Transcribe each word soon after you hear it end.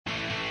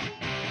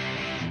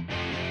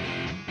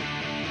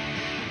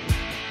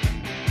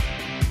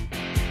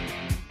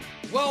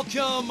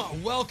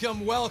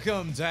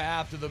Welcome to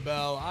After the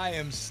Bell. I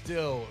am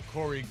still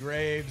Corey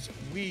Graves.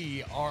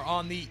 We are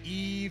on the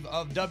eve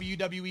of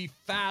WWE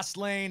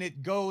Fastlane.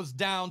 It goes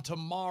down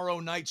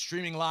tomorrow night,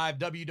 streaming live,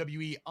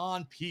 WWE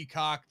on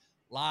Peacock,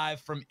 live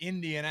from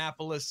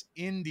Indianapolis,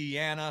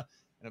 Indiana.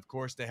 And of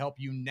course, to help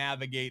you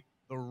navigate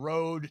the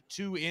road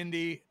to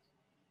Indy,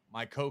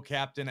 my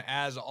co-captain,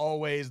 as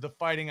always, the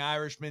Fighting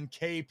Irishman,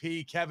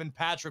 KP, Kevin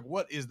Patrick.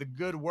 What is the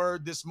good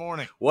word this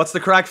morning? What's the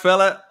crack,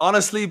 fella?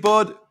 Honestly,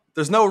 bud,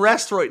 there's no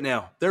rest right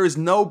now. There is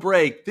no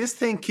break. This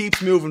thing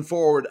keeps moving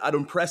forward at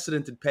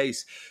unprecedented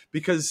pace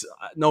because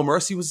No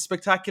Mercy was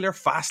spectacular.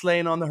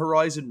 Fastlane on the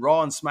horizon.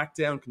 Raw and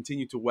SmackDown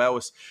continue to wow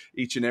us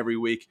each and every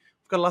week.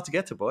 We've got a lot to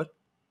get to, bud.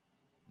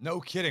 No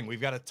kidding. We've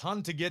got a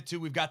ton to get to.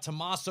 We've got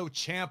Tommaso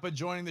Ciampa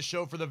joining the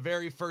show for the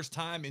very first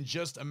time in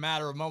just a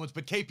matter of moments.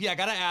 But KP, I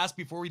got to ask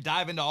before we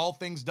dive into all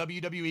things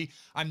WWE,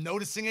 I'm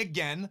noticing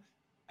again,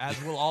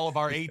 as will all of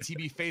our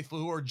ATB faithful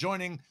who are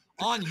joining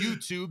on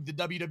YouTube, the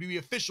WWE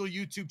official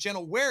YouTube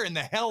channel. Where in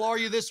the hell are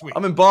you this week?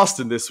 I'm in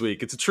Boston this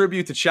week. It's a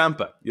tribute to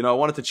Ciampa. I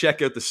wanted to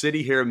check out the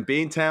city here in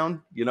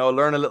Beantown,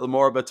 learn a little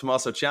more about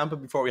Tommaso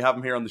Ciampa before we have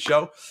him here on the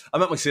show.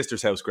 I'm at my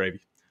sister's house,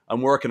 Gravy.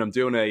 I'm working. I'm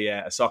doing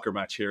a soccer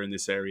match here in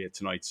this area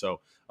tonight, so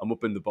I'm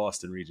up in the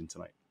Boston region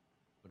tonight.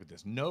 Look at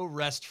this. No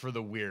rest for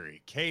the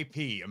weary.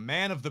 KP, a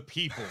man of the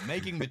people,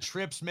 making the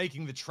trips,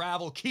 making the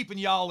travel, keeping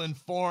y'all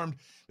informed.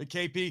 But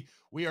KP,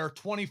 we are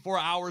 24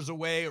 hours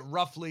away,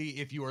 roughly,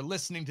 if you are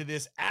listening to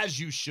this, as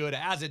you should,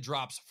 as it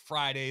drops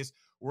Fridays,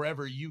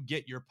 wherever you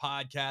get your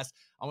podcast.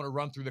 I want to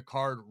run through the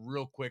card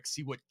real quick,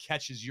 see what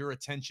catches your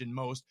attention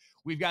most.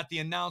 We've got the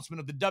announcement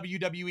of the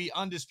WWE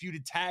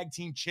Undisputed Tag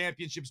Team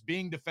Championships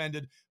being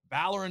defended.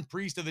 Balor and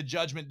Priest of the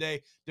Judgment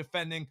Day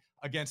defending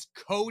against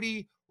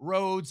Cody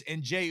Rhodes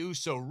and Jey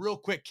Uso. Real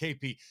quick,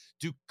 KP,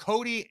 do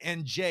Cody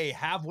and Jey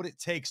have what it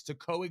takes to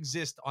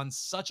coexist on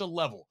such a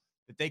level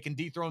that they can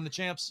dethrone the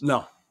champs?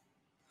 No,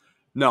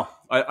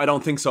 I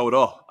don't think so at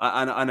all.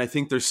 And I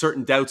think there's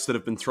certain doubts that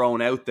have been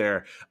thrown out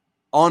there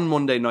on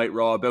Monday Night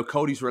Raw about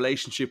Cody's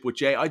relationship with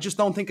Jey. I just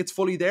don't think it's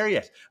fully there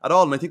yet at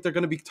all. And I think they're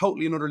going to be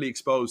totally and utterly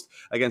exposed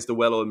against the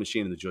well-oiled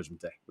machine in the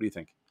Judgment Day. What do you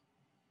think?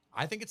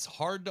 I think it's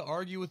hard to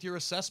argue with your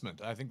assessment.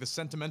 I think the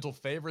sentimental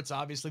favorites,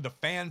 obviously the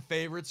fan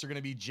favorites, are going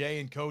to be Jey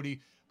and Cody,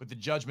 but the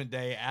Judgment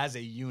Day as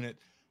a unit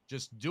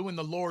just doing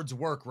the Lord's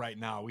work right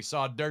now. We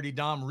saw Dirty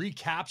Dom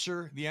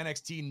recapture the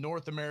NXT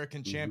North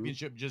American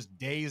Championship just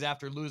days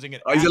after losing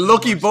it. Oh, he's a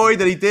lucky boy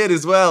that he did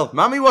as well.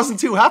 Mammy wasn't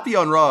too happy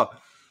on Raw.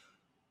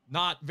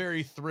 Not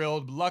very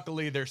thrilled.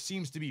 Luckily, there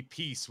seems to be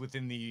peace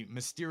within the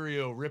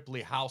Mysterio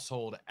Ripley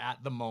household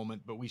at the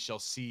moment, but we shall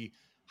see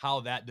how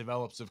that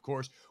develops, of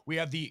course. We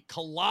have the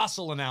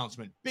colossal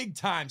announcement,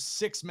 big-time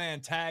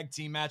six-man tag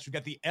team match. We've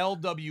got the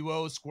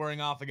LWO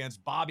squaring off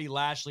against Bobby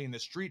Lashley and the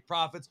Street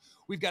Profits.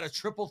 We've got a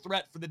triple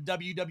threat for the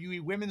WWE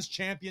Women's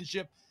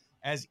Championship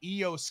as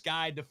Io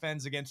Sky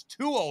defends against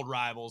two old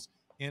rivals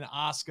in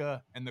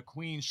Asuka and the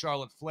Queen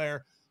Charlotte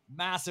Flair.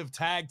 Massive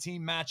tag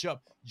team matchup.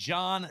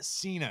 John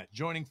Cena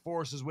joining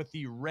forces with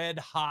the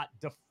red-hot,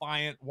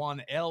 defiant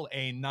one,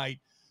 LA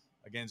Knight,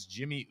 against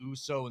Jimmy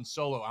Uso and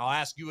Solo. I'll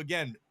ask you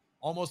again,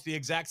 almost the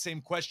exact same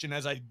question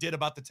as I did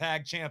about the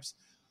tag champs.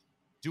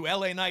 Do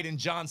LA Knight and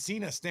John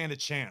Cena stand a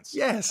chance?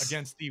 Yes.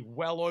 Against the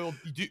well-oiled...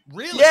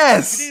 Really?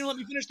 Yes. You didn't let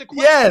me finish the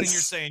question. Yes. And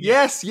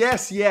you're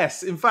saying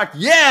Yes. In fact,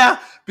 yeah,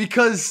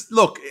 because,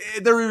 look,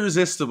 they're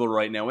irresistible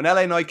right now. When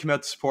LA Knight came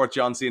out to support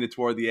John Cena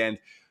toward the end,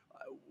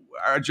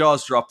 our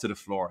jaws dropped to the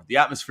floor. The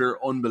atmosphere,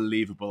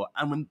 unbelievable.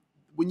 And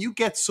when you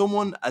get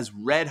someone as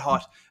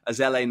red-hot as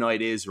LA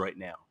Knight is right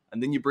now,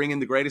 and then you bring in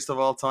the greatest of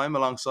all time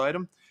alongside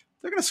him,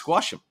 they're going to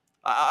squash him.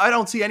 I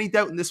don't see any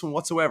doubt in this one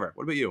whatsoever.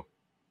 What about you?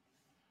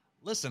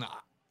 Listen,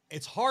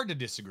 it's hard to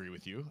disagree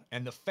with you,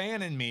 and the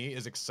fan in me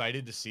is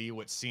excited to see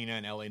what Cena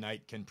and LA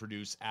Knight can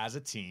produce as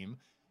a team.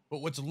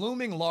 But what's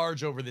looming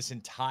large over this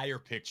entire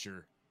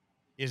picture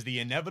is the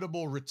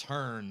inevitable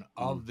return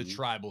of the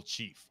tribal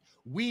chief.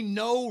 We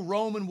know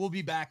Roman will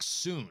be back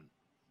soon.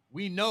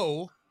 We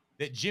know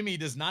that Jimmy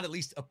does not at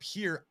least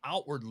appear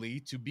outwardly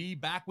to be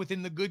back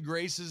within the good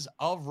graces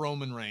of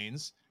Roman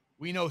Reigns.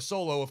 We know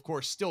Solo, of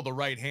course, still the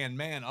right-hand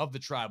man of the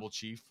tribal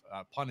chief,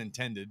 pun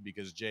intended,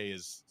 because Jey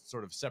has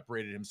sort of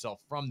separated himself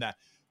from that.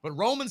 But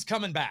Roman's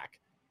coming back,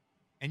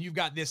 and you've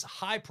got this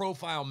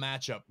high-profile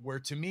matchup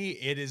where, to me,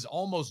 it is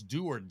almost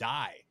do or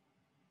die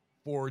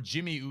for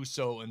Jimmy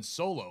Uso and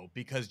Solo,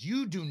 because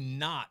you do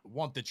not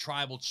want the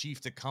tribal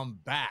chief to come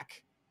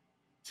back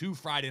to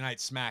Friday Night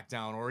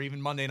SmackDown or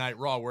even Monday Night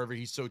Raw, wherever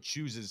he so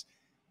chooses,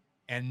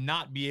 and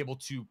not be able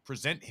to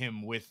present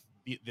him with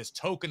this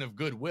token of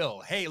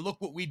goodwill. Hey,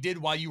 look what we did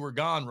while you were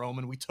gone,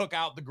 Roman. We took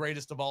out the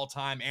greatest of all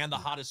time and the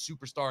hottest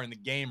superstar in the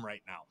game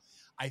right now.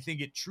 I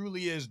think it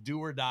truly is do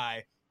or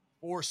die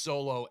for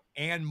Solo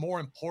and,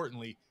 more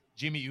importantly,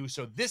 Jimmy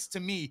Uso. This,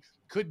 to me,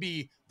 could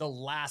be the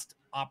last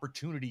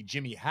opportunity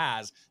Jimmy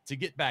has to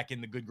get back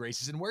in the good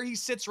graces, and where he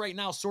sits right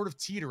now, sort of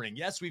teetering.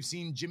 Yes, we've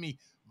seen Jimmy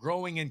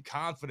growing in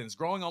confidence,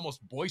 growing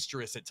almost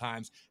boisterous at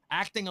times,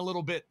 acting a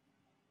little bit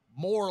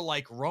more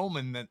like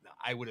Roman than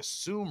I would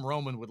assume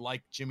Roman would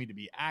like Jimmy to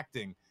be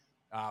acting.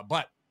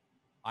 But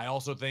I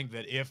also think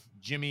that if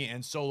Jimmy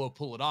and Solo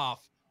pull it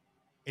off,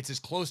 it's as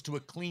close to a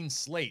clean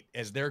slate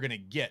as they're going to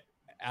get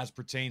as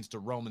pertains to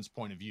Roman's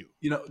point of view.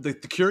 The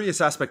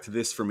curious aspect to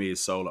this for me is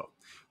Solo,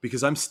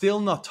 because I'm still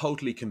not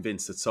totally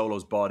convinced that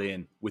Solo's bought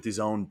in with his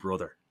own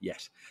brother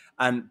yet.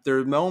 And there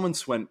are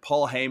moments when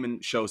Paul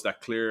Heyman shows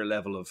that clear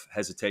level of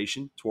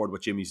hesitation toward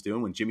what Jimmy's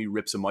doing, when Jimmy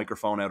rips a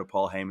microphone out of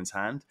Paul Heyman's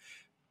hand.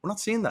 We're not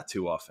seeing that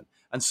too often.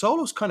 And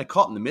Solo's kind of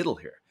caught in the middle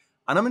here.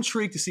 And I'm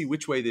intrigued to see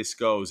which way this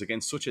goes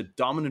against such a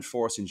dominant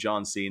force in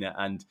John Cena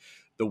and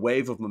the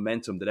wave of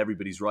momentum that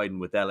everybody's riding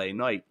with LA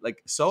Knight.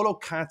 Like, Solo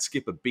can't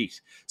skip a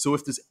beat. So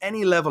if there's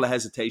any level of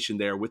hesitation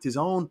there with his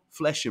own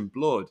flesh and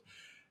blood,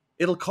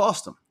 it'll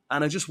cost him.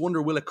 And I just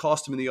wonder, will it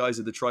cost him in the eyes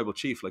of the tribal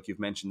chief, like you've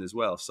mentioned as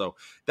well? So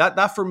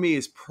that for me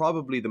is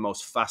probably the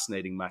most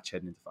fascinating match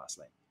heading into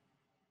Fastlane.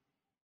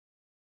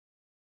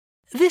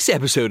 This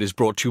episode is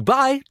brought to you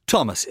by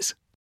Thomas's.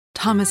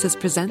 Thomas's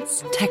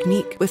presents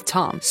Technique with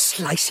Tom.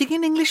 Slicing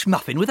an English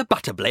muffin with a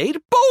butter blade?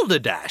 Boulder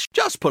Dash!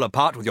 Just pull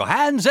apart with your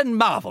hands and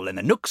marvel in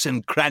the nooks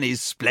and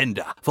crannies'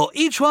 splendor. For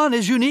each one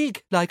is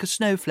unique, like a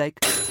snowflake.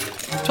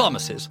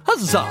 Thomas's,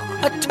 huzzah!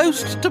 A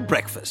toast to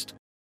breakfast.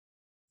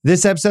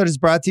 This episode is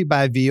brought to you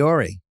by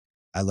Viore.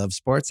 I love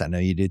sports. I know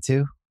you do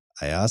too.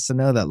 I also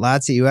know that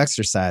lots of you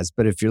exercise,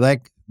 but if you're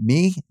like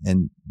me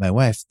and my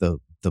wife, the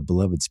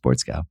beloved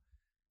sports gal,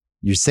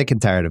 you're sick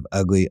and tired of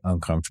ugly,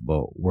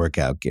 uncomfortable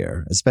workout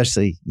gear.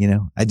 Especially,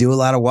 I do a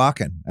lot of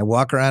walking. I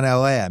walk around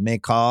LA. I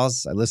make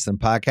calls. I listen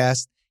to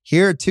podcasts.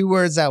 Here are 2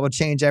 words that will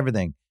change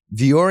everything.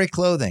 Viore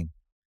Clothing,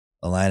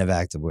 a line of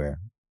activewear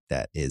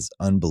that is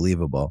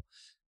unbelievable.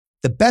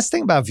 The best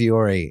thing about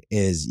Viore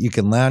is you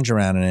can lounge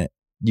around in it.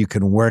 You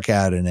can work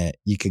out in it.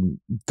 You can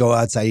go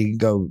outside. You can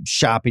go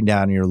shopping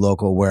down in your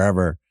local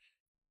wherever.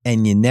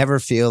 And you never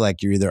feel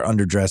like you're either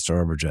underdressed or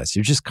overdressed.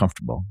 You're just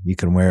comfortable. You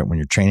can wear it when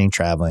you're training,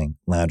 traveling,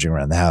 lounging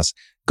around the house.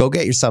 Go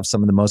get yourself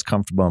some of the most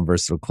comfortable and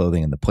versatile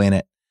clothing on the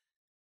planet.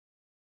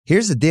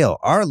 Here's the deal.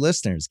 Our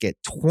listeners get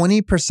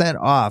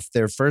 20% off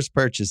their first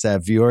purchase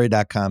at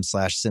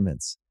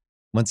Viore.com/Simmons.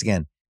 Once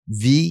again,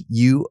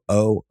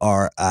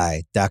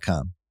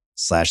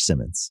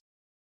 VUORI.com/Simmons.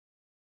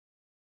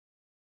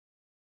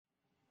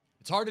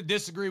 It's hard to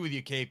disagree with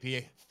you,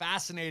 KP.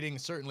 Fascinating,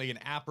 certainly an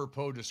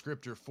apropos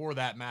descriptor for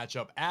that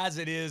matchup, as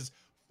it is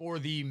for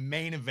the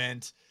main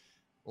event.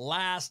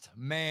 Last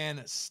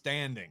man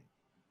standing.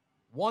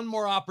 One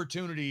more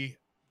opportunity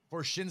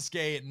for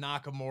Shinsuke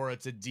Nakamura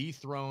to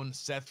dethrone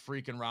Seth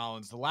freaking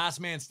Rollins. The last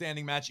man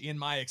standing match, in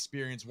my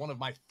experience, one of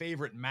my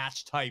favorite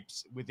match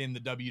types within the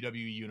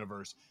WWE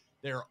universe.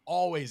 They're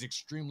always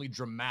extremely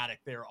dramatic.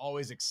 They're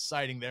always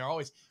exciting. They're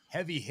always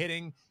heavy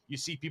hitting. You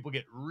see people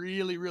get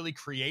really, really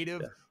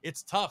creative. Yeah.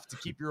 It's tough to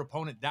keep your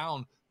opponent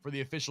down for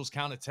the officials'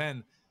 count of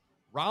 10.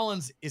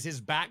 Rollins, is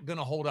his back going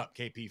to hold up,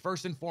 KP?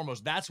 First and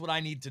foremost, that's what I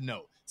need to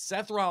know.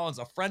 Seth Rollins,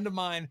 a friend of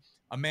mine,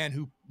 a man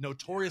who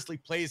notoriously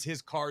plays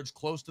his cards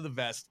close to the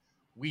vest.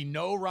 We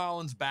know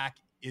Rollins' back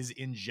is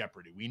in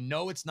jeopardy. We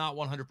know it's not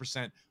 100%.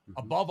 Mm-hmm.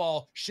 Above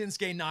all,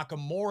 Shinsuke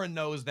Nakamura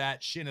knows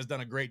that. Shin has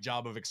done a great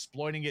job of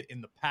exploiting it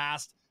in the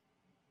past.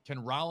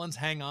 Can Rollins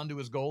hang on to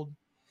his gold?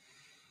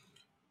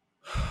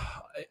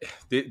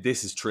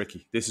 This is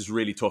tricky. This is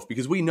really tough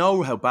because we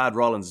know how bad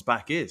Rollins'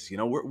 back is.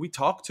 We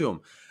talk to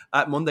him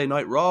at Monday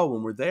Night Raw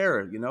when we're there,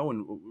 and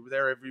we're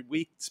there every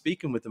week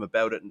speaking with him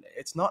about it. And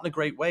it's not in a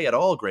great way at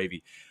all,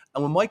 Gravy.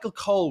 And when Michael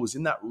Cole was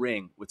in that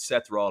ring with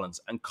Seth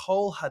Rollins, and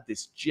Cole had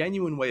this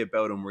genuine way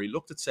about him where he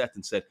looked at Seth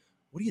and said,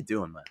 "What are you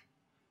doing, man?"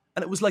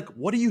 And it was like,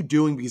 "What are you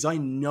doing? Because I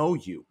know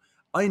you.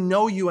 I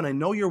know you, and I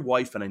know your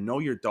wife, and I know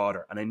your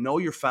daughter, and I know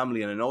your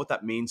family, and I know what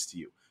that means to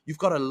you. You've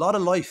got a lot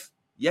of life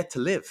yet to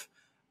live.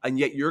 And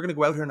yet you're going to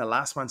go out here in a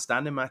last man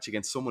standing match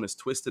against someone as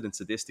twisted and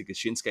sadistic as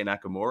Shinsuke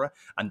Nakamura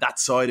and that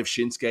side of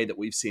Shinsuke that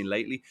we've seen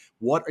lately.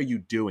 What are you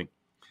doing?"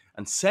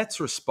 And Seth's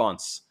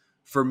response,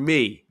 for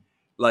me,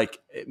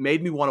 it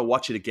made me want to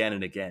watch it again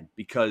and again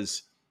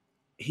because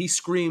he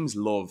screams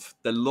love.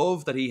 The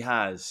love that he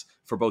has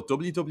for both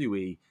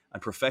WWE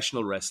and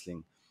professional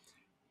wrestling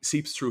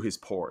seeps through his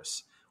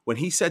pores. When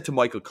he said to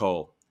Michael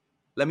Cole,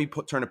 "Let me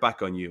turn it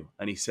back on you."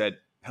 And he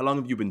said, "How long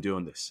have you been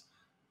doing this?"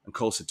 And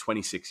Cole said,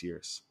 26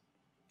 years.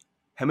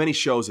 "How many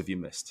shows have you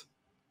missed?"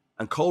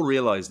 And Cole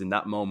realized in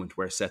that moment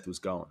where Seth was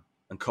going.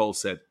 And Cole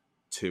said,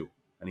 2.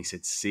 And he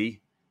said,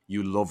 "See,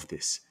 you love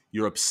this.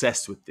 You're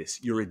obsessed with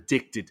this. You're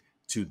addicted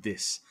to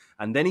this."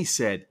 And then he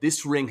said,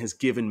 "This ring has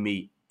given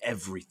me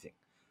everything."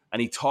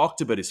 And he talked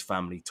about his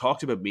family, he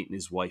talked about meeting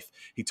his wife.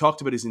 He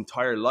talked about his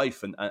entire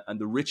life and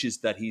the riches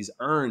that he's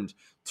earned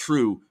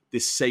through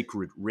this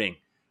sacred ring.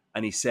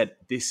 And he said,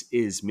 "This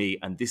is me,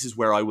 and this is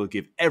where I will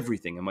give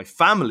everything. And my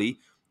family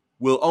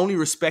will only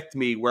respect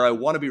me where I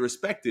want to be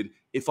respected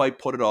if I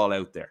put it all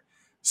out there."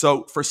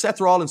 So for Seth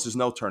Rollins, there's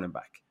no turning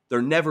back.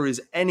 There never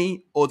is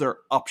any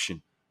other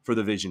option for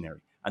the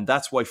visionary. And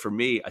that's why, for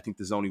me, I think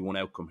there's only one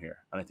outcome here.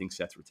 And I think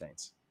Seth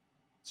retains.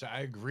 So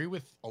I agree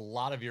with a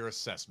lot of your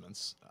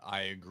assessments.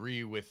 I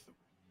agree with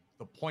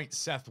the point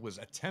Seth was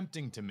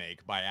attempting to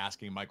make by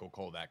asking Michael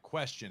Cole that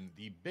question,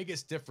 the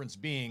biggest difference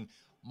being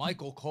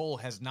Michael Cole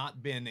has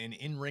not been an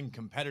in-ring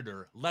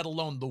competitor, let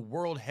alone the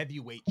world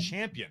heavyweight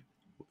champion.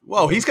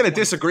 Whoa, he's going to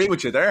disagree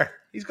with you there.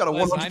 He's got a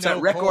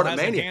 100% record at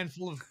Mania.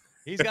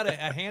 He's got a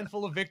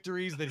handful of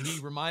victories that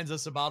he reminds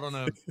us about on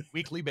a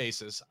weekly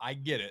basis. I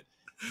get it.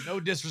 No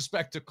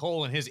disrespect to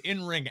Cole and his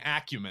in-ring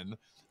acumen.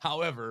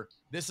 However,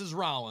 this is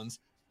Rollins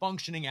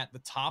functioning at the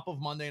top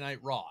of Monday Night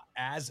Raw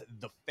as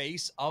the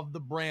face of the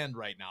brand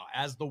right now,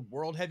 as the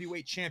world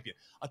heavyweight champion,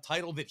 a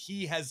title that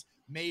he has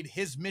made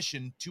his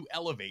mission to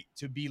elevate,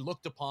 to be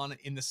looked upon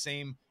in the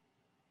same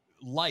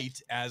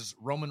light as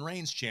Roman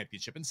Reigns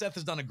championship. And Seth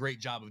has done a great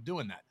job of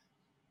doing that.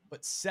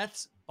 But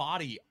Seth's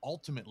body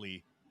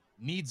ultimately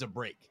needs a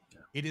break.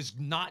 It is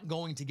not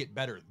going to get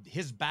better.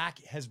 His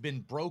back has been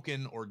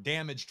broken or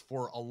damaged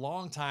for a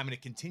long time, and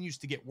it continues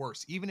to get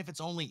worse, even if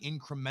it's only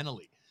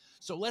incrementally.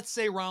 So let's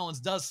say Rollins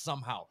does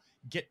somehow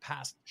get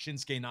past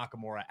Shinsuke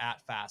Nakamura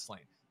at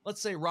Fastlane. Let's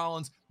say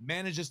Rollins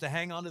manages to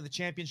hang on to the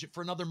championship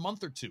for another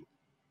month or two.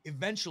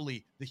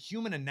 Eventually, the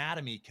human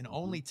anatomy can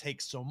only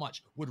take so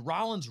much. Would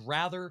Rollins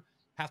rather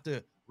have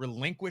to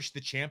relinquish the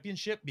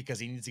championship because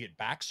he needs to get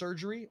back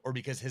surgery, or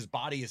because his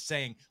body is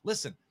saying,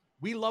 listen,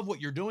 we love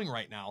what you're doing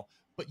right now,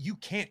 but you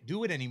can't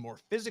do it anymore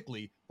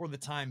physically for the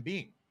time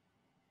being?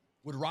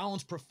 Would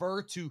Rollins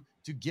prefer to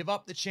give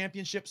up the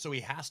championship so he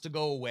has to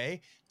go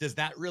away? Does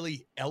that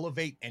really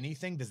elevate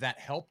anything? Does that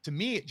help? To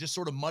me, it just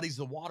sort of muddies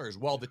the waters.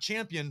 Well, the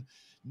champion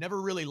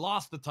never really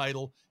lost the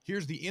title.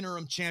 Here's the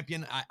interim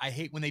champion. I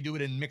hate when they do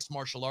it in mixed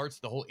martial arts,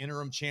 the whole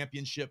interim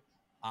championship.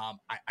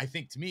 I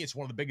think, to me, it's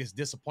one of the biggest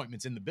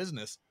disappointments in the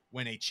business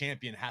when a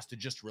champion has to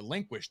just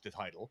relinquish the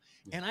title.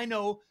 And I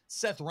know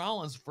Seth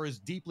Rollins, for as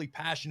deeply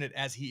passionate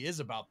as he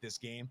is about this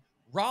game,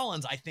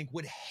 Rollins, I think,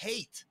 would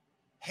hate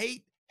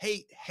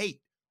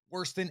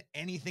worse than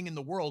anything in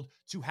the world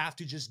to have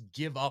to just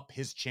give up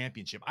his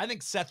championship. I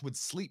think Seth would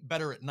sleep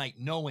better at night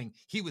knowing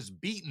he was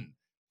beaten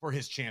for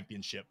his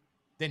championship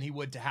than he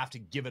would to have to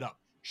give it up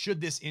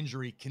should this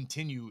injury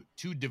continue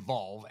to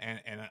devolve. And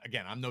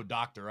again, I'm no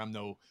doctor, I'm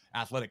no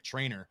athletic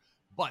trainer,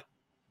 but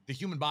the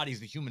human body is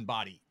the human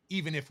body.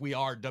 Even if we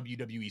are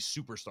WWE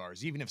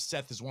superstars, even if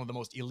Seth is one of the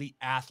most elite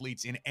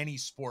athletes in any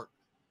sport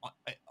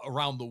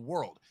around the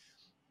world,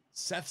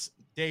 Seth's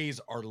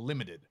days are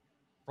limited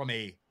from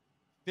a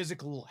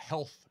physical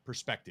health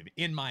perspective,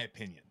 in my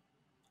opinion.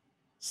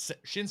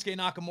 Shinsuke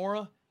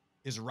Nakamura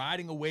is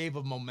riding a wave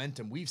of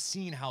momentum. We've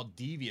seen how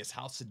devious,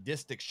 how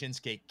sadistic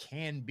Shinsuke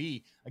can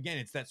be. Again,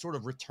 it's that sort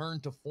of return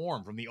to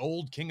form from the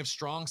old King of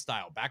Strong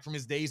style, back from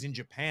his days in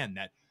Japan,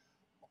 that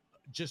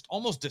just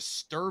almost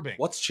disturbing.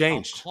 What's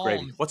changed,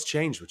 Grady? What's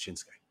changed with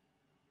Shinsuke?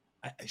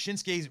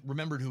 Shinsuke's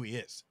remembered who he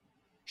is.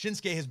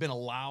 Shinsuke has been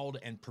allowed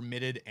and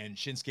permitted, and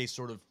Shinsuke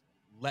sort of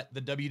let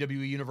the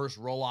WWE universe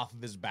roll off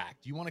of his back.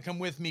 Do you want to come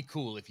with me?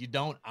 Cool. If you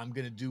don't, I'm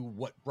going to do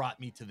what brought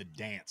me to the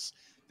dance.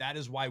 That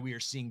is why we are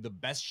seeing the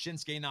best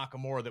Shinsuke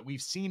Nakamura that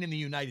we've seen in the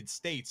United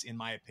States, in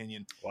my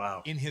opinion,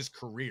 in his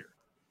career.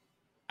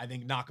 I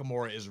think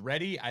Nakamura is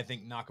ready. I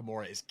think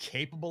Nakamura is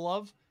capable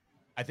of.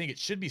 I think it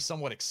should be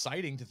somewhat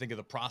exciting to think of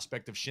the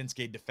prospect of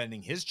Shinsuke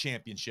defending his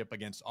championship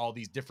against all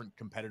these different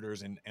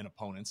competitors and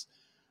opponents.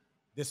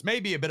 This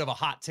may be a bit of a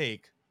hot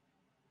take,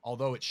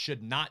 although it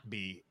should not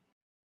be.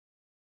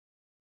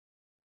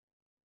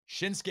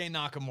 Shinsuke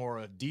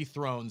Nakamura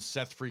dethrones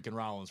Seth freaking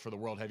Rollins for the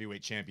World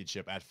Heavyweight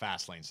Championship at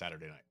Fastlane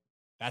Saturday night.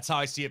 That's how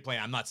I see it playing.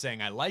 I'm not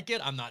saying I like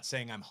it. I'm not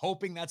saying I'm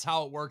hoping that's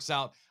how it works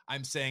out.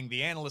 I'm saying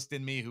the analyst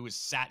in me who has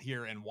sat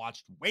here and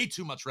watched way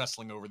too much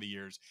wrestling over the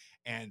years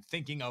and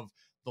thinking of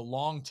the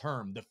long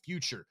term, the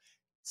future.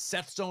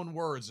 Seth's own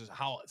words is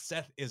how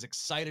Seth is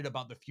excited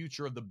about the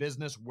future of the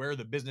business, where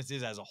the business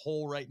is as a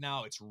whole right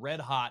now. It's red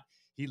hot.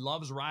 He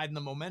loves riding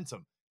the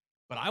momentum.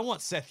 But I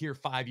want Seth here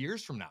 5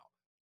 years from now.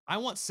 I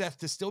want Seth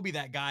to still be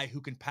that guy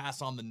who can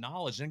pass on the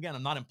knowledge. And again,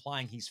 I'm not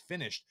implying he's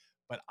finished,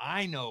 but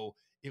I know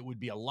it would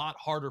be a lot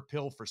harder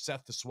pill for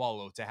Seth to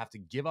swallow to have to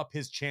give up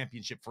his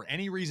championship for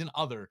any reason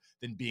other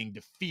than being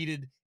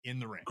defeated in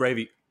the ring.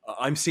 Gravy,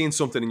 I'm seeing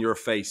something in your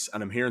face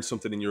and I'm hearing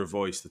something in your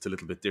voice that's a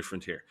little bit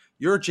different here.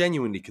 You're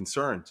genuinely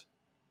concerned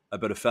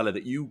about a fella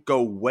that you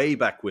go way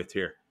back with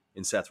here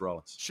in Seth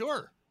Rollins.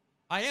 Sure,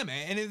 I am.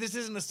 And this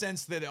isn't a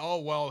sense that, oh,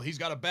 well, he's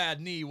got a bad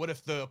knee. What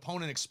if the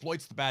opponent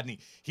exploits the bad knee?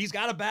 He's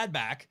got a bad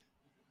back.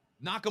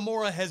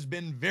 Nakamura has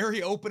been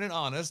very open and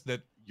honest that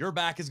your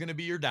back is going to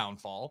be your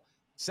downfall.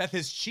 Seth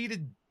has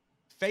cheated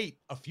fate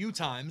a few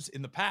times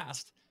in the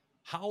past.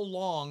 How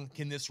long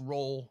can this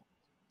role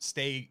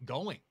stay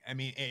going? I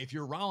mean, if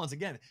you're Rollins,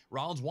 again,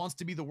 Rollins wants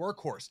to be the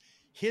workhorse.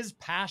 His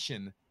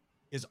passion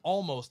is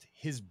almost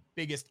his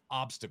biggest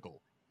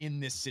obstacle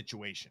in this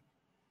situation.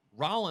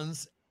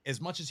 Rollins,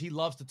 as much as he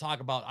loves to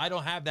talk about, I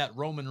don't have that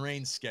Roman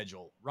Reigns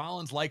schedule.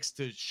 Rollins likes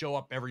to show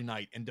up every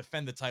night and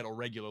defend the title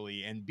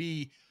regularly and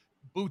be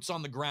boots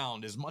on the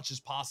ground as much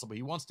as possible.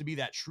 He wants to be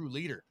that true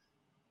leader.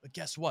 But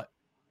guess what?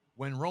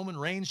 When Roman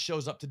Reigns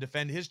shows up to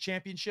defend his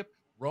championship,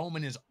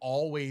 Roman is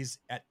always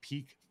at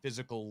peak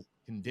physical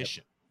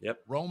condition. Yep.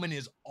 Roman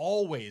is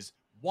always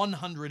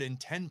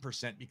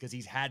 110% because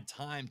he's had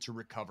time to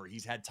recover.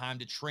 He's had time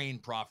to train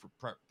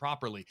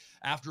properly.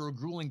 After a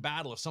grueling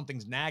battle, if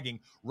something's nagging,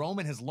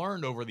 Roman has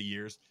learned over the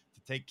years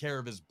to take care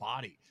of his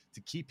body,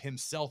 to keep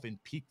himself in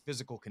peak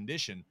physical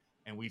condition.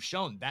 And we've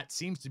shown that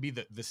seems to be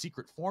the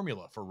secret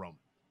formula for Roman.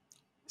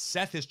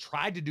 Seth has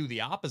tried to do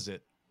the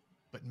opposite,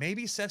 but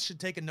maybe Seth should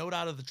take a note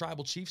out of the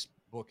Tribal Chiefs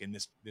book in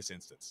this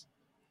instance.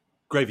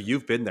 Gravy,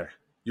 you've been there.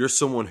 You're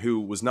someone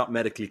who was not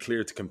medically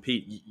cleared to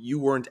compete. You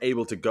weren't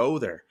able to go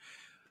there.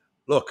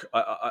 Look,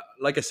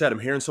 like I said, I'm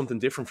hearing something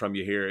different from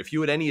you here. If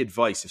you had any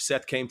advice, if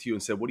Seth came to you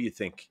and said, what do you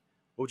think?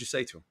 What would you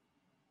say to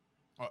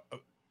him?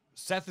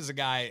 Seth is a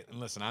guy, and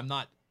listen, I'm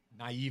not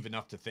naive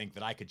enough to think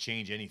that I could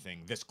change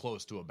anything this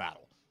close to a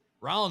battle.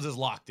 Rollins is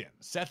locked in.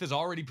 Seth is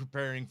already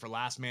preparing for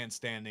last man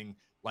standing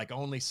like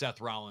only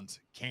Seth Rollins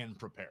can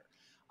prepare.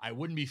 I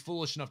wouldn't be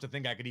foolish enough to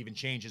think I could even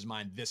change his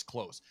mind this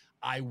close.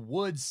 I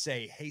would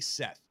say, hey,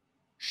 Seth,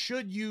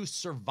 should you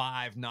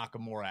survive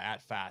Nakamura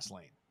at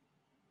Fastlane,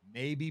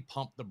 maybe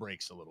pump the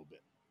brakes a little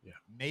bit. Yeah.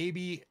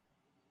 Maybe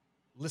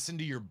listen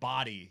to your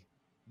body,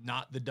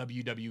 not the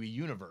WWE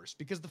universe,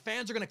 because the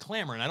fans are going to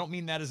clamor. And I don't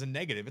mean that as a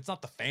negative. It's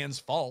not the fans'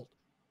 fault.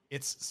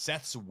 It's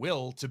Seth's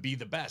will to be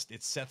the best.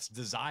 It's Seth's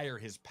desire,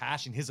 his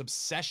passion, his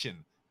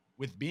obsession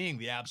with being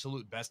the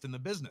absolute best in the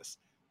business.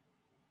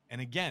 And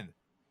again,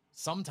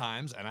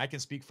 sometimes, and I can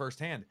speak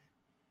firsthand,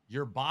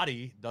 your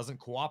body doesn't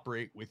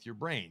cooperate with your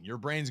brain. Your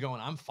brain's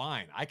going, I'm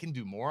fine. I can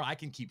do more. I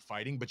can keep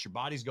fighting. But your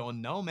body's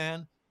going, no,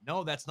 man.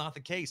 No, that's not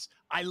the case.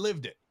 I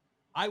lived it.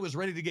 I was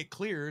ready to get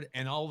cleared.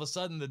 And all of a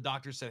sudden the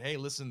doctor said, hey,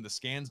 listen, the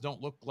scans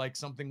don't look like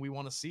something we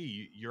want to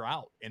see. You're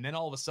out. And then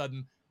all of a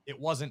sudden it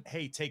wasn't,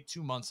 hey, take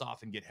 2 months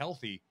off and get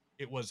healthy.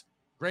 It was,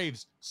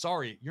 Graves,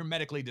 sorry, you're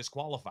medically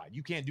disqualified.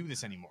 You can't do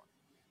this anymore.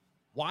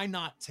 Why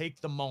not take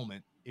the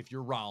moment, if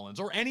you're Rollins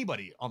or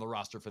anybody on the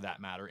roster for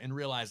that matter, and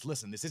realize,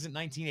 listen, this isn't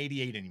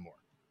 1988 anymore.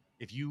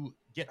 If you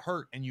get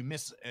hurt and you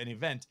miss an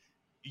event,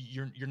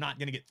 you're not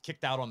going to get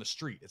kicked out on the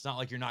street. It's not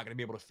like you're not going to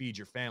be able to feed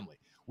your family.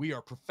 We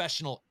are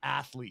professional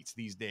athletes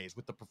these days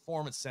with the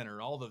Performance Center,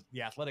 all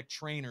the athletic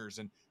trainers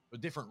and the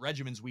different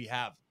regimens we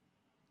have.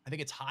 I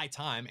think it's high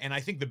time, and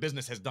I think the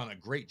business has done a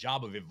great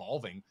job of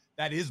evolving.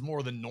 That is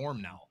more the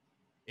norm now.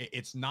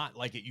 It's not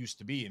like it used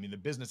to be. I mean, the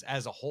business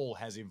as a whole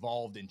has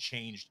evolved and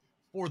changed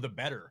for the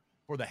better,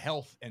 for the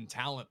health and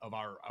talent of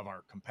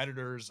our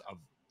competitors, of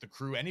the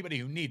crew, anybody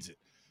who needs it,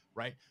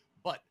 right?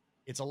 But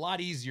it's a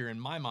lot easier in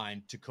my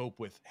mind to cope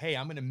with, hey,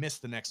 I'm going to miss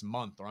the next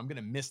month or I'm going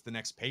to miss the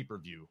next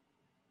pay-per-view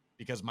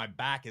because my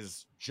back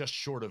is just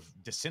short of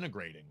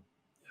disintegrating.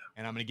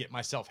 And I'm going to get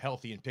myself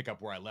healthy and pick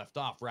up where I left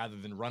off rather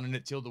than running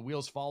it till the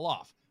wheels fall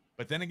off.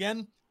 But then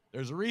again,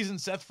 there's a reason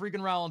Seth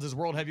freaking Rollins is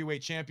world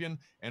heavyweight champion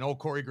and old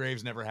Corey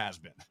Graves never has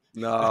been.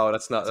 No,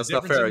 that's not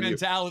fair. In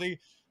mentality.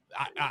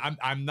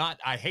 I'm not,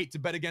 I hate to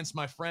bet against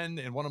my friend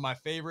and one of my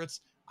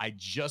favorites. I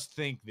just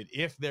think that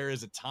if there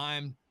is a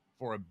time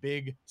for a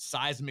big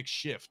seismic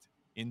shift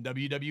in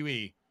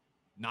WWE,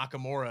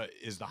 Nakamura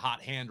is the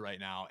hot hand right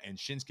now, and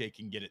Shinsuke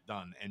can get it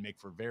done and make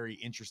for very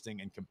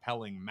interesting and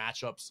compelling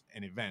matchups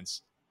and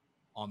events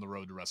on the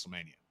road to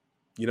WrestleMania.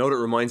 You know what it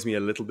reminds me a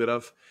little bit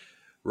of?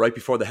 Right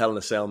before the Hell in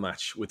a Cell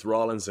match with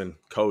Rollins and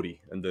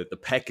Cody, and the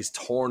peck is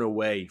torn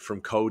away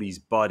from Cody's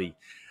body.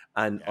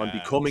 And on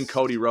becoming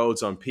Cody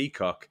Rhodes on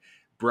Peacock,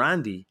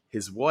 Brandy,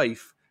 his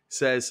wife,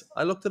 says,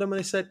 I looked at him and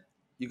I said,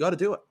 you got to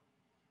do it.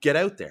 Get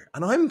out there.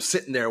 And I'm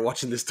sitting there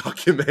watching this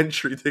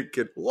documentary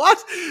thinking,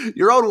 what?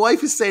 Your own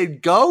wife is saying,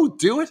 go,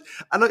 do it?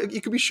 And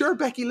you can be sure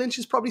Becky Lynch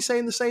is probably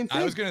saying the same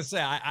thing. I was going to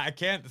say, I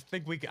can't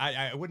think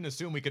I wouldn't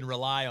assume we can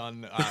rely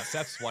on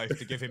Seth's wife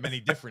to give him any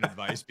different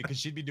advice because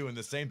she'd be doing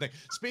the same thing.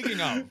 Speaking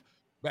of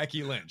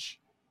Becky Lynch,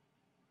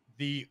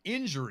 the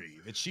injury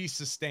that she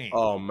sustained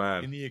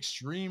in the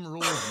Extreme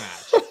Rules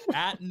match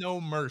at No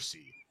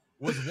Mercy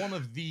was one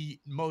of the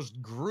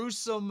most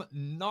gruesome,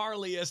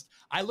 gnarliest.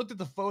 I looked at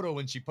the photo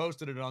when she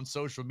posted it on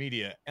social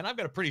media, and I've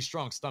got a pretty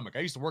strong stomach. I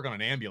used to work on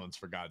an ambulance,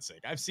 for God's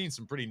sake. I've seen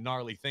some pretty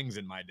gnarly things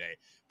in my day,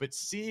 but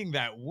seeing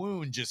that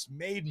wound just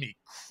made me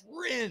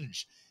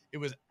cringe. It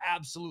was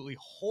absolutely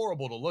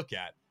horrible to look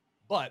at,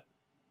 but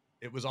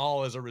it was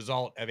all as a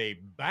result of a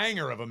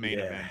banger of a main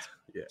event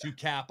to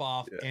cap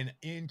off an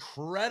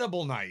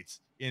incredible night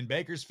in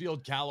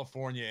Bakersfield,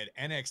 California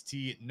at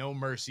NXT No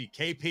Mercy.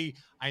 KP,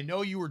 I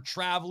know you were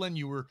traveling.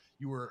 You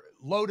were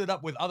loaded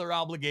up with other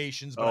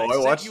obligations, but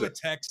I sent you a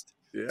text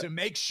to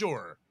make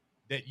sure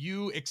that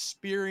you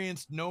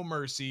experienced No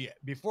Mercy.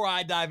 Before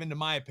I dive into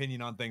my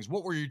opinion on things,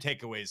 what were your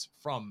takeaways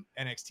from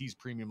NXT's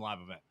Premium Live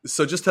event?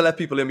 So just to let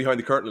people in behind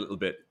the curtain a little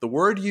bit, the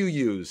word you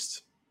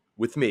used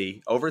with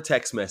me over a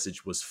text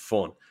message was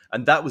fun.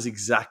 And that was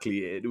exactly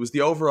it. It was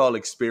the overall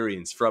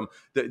experience from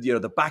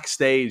the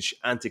backstage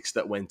antics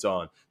that went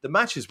on. The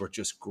matches were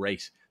just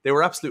great. They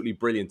were absolutely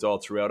brilliant all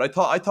throughout. I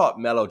thought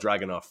Mello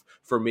Dragunov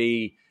for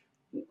me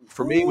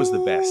was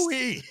the best.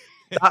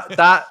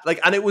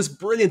 And it was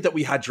brilliant that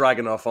we had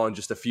Dragunov on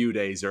just a few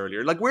days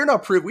earlier. Like, we're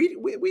not privy,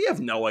 we have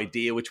no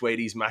idea which way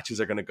these matches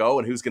are going to go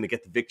and who's going to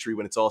get the victory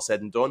when it's all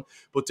said and done.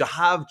 But to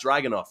have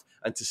Dragunov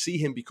and to see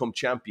him become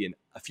champion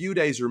a few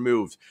days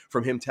removed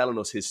from him telling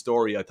us his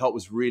story, I thought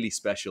was really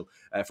special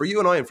for you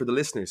and I and for the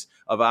listeners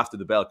of After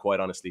the Bell, quite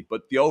honestly.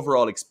 But the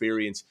overall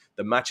experience,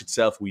 the match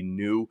itself, we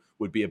knew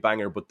would be a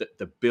banger, but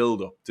the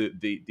build up,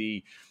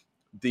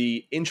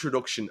 the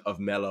introduction of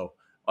Melo,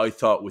 I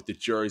thought, with the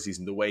jerseys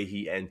and the way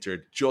he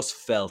entered, just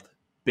felt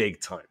big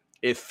time.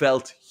 It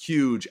felt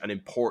huge and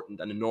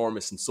important and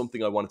enormous and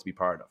something I wanted to be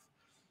part of.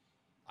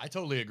 I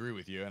totally agree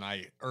with you, and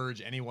I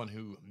urge anyone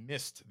who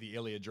missed the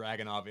Ilya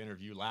Dragunov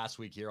interview last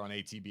week here on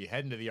ATB,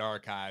 head into the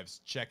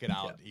archives, check it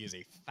out. Yeah. He is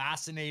a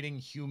fascinating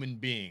human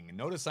being.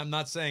 Notice I'm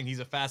not saying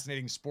he's a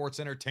fascinating sports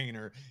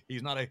entertainer.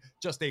 He's not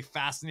just a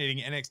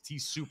fascinating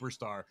NXT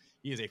superstar.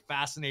 He is a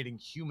fascinating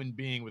human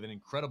being with an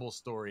incredible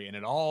story, and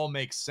it all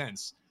makes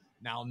sense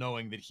now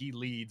knowing that he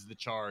leads the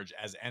charge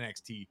as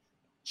NXT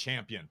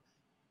champion.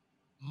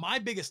 My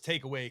biggest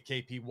takeaway,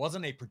 KP,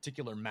 wasn't a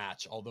particular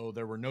match, although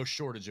there were no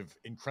shortage of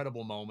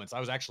incredible moments. I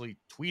was actually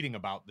tweeting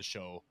about the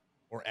show,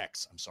 or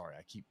X. I'm sorry,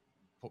 I keep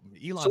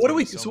Elon. So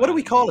what do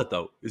we call it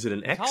though? Is it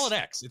an X? Call it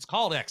X. It's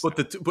called X.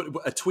 But but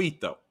a tweet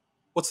though.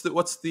 What's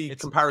the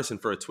comparison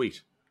for a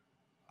tweet?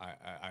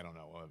 I don't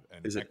know.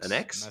 Is it an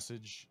X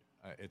message?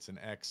 It's an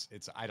X.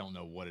 I don't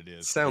know what it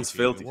is. Sounds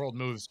filthy. The world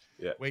moves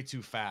way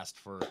too fast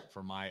for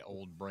my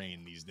old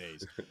brain these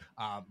days.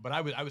 But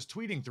I was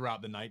tweeting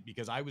throughout the night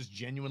because I was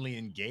genuinely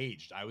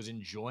engaged. I was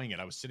enjoying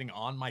it. I was sitting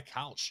on my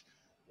couch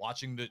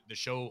watching the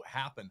show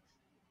happen,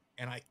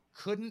 and I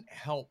couldn't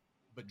help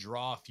but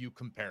draw a few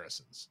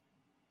comparisons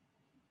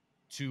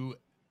to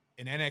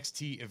an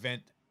NXT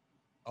event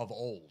of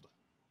old,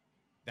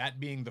 that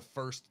being the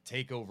first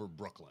TakeOver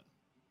Brooklyn.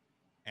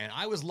 And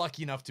I was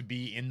lucky enough to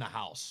be in the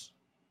house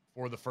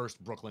for the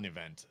first Brooklyn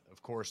event.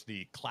 Of course,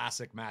 the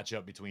classic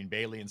matchup between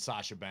Bayley and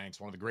Sasha Banks,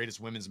 one of the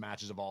greatest women's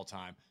matches of all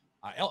time.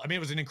 It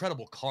was an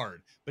incredible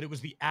card, but it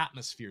was the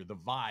atmosphere, the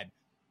vibe,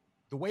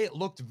 the way it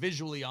looked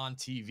visually on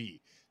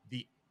TV,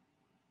 the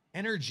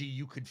energy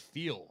you could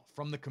feel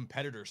from the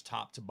competitors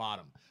top to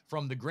bottom,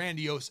 from the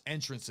grandiose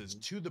entrances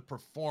to the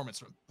performance,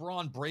 from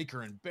Braun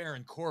Breaker and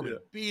Baron Corbin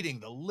beating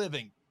the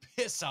living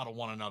piss out of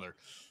one another.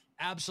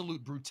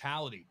 Absolute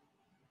brutality.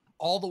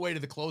 All the way to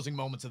the closing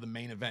moments of the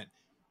main event.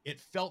 It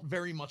felt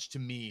very much to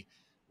me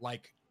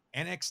like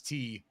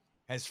NXT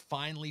has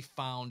finally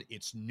found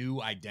its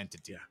new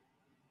identity.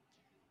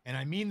 And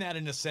I mean that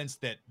in the sense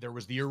that there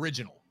was the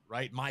original,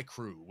 right? My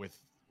Crew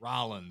with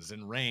Rollins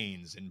and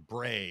Reigns and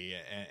Bray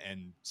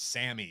and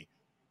Sammy,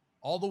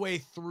 all the way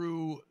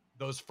through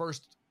those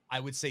first, I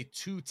would say,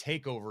 2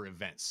 TakeOver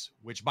events,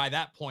 which by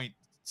that point,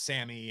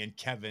 Sammy and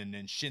Kevin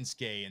and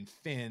Shinsuke and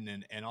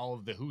Finn and all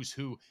of the who's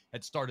who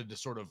had started to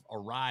sort of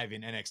arrive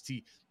in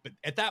NXT. But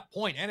at that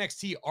point,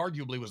 NXT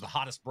arguably was the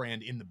hottest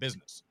brand in the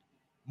business,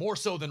 more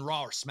so than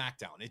Raw or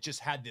SmackDown. It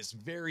just had this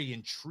very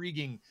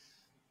intriguing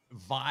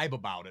vibe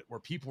about it where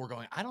people were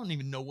going, I don't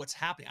even know what's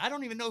happening. I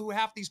don't even know who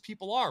half these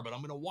people are, but I'm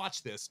going to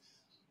watch this.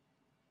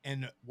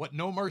 And what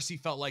No Mercy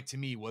felt like to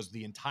me was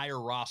the entire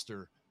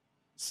roster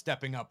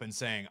stepping up and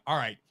saying, all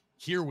right,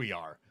 here we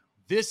are.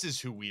 This is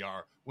who we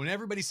are. When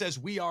everybody says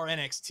we are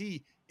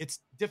NXT, it's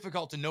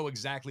difficult to know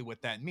exactly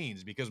what that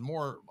means because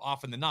more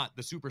often than not,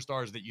 the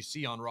superstars that you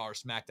see on Raw or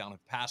SmackDown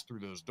have passed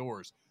through those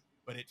doors.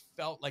 But it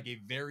felt like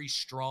a very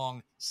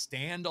strong,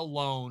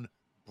 standalone,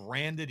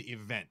 branded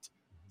event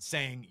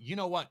saying, you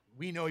know what?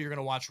 We know you're going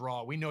to watch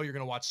Raw. We know you're going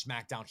to watch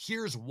SmackDown.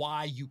 Here's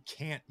why you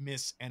can't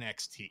miss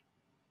NXT.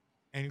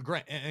 And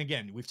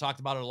again, we've talked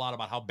about it a lot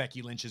about how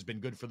Becky Lynch has been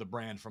good for the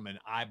brand from an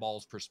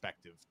eyeballs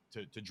perspective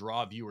to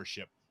draw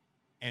viewership.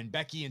 And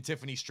Becky and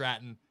Tiffany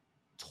Stratton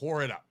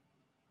tore it up.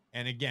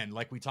 And again,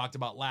 like we talked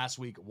about last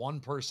week, one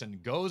person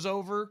goes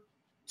over,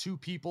 2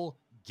 people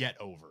get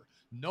over.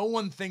 No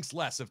one thinks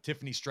less of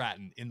Tiffany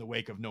Stratton in the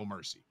wake of No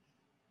Mercy.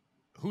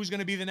 Who's going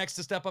to be the next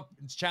to step up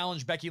and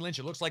challenge Becky Lynch?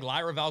 It looks like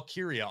Lyra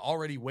Valkyria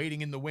already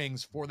waiting in the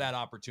wings for that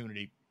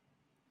opportunity.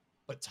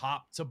 But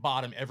top to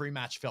bottom, every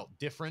match felt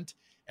different.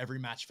 Every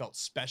match felt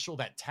special.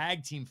 That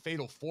tag team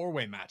fatal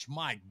 4-way match,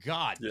 my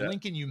God,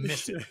 blink and you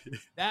miss it.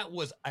 That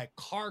was a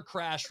car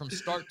crash from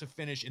start to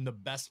finish in the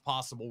best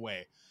possible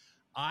way.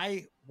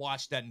 I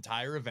watched that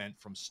entire event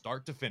from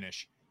start to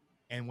finish,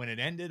 and when it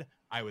ended,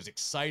 I was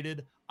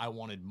excited. I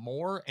wanted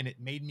more, and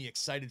it made me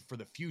excited for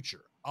the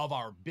future of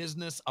our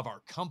business, of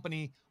our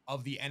company,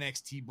 of the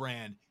NXT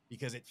brand,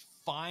 because it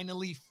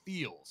finally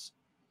feels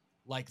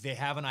like they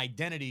have an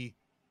identity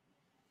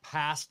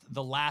past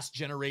the last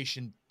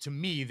generation to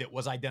me that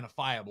was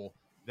identifiable,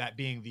 that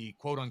being the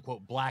quote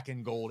unquote black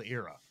and gold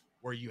era,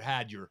 where you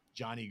had your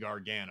Johnny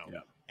Gargano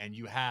and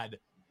you had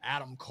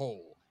Adam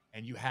Cole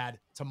and you had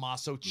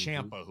Tommaso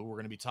Ciampa, who we're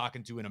going to be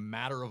talking to in a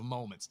matter of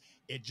moments.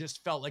 It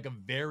just felt like a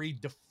very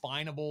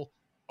definable,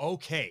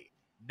 okay,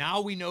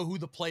 now we know who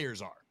the players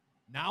are.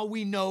 Now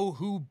we know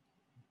who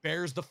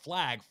bears the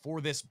flag for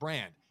this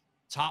brand.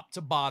 Top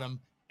to bottom,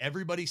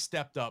 everybody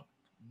stepped up.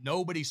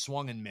 Nobody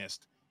swung and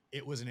missed.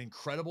 It was an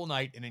incredible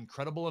night, an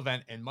incredible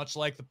event, and much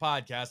like the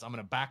podcast, I'm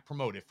going to back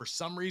promote it. For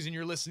some reason,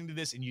 you're listening to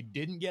this and you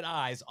didn't get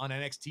eyes on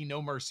NXT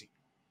No Mercy.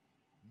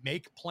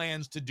 Make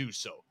plans to do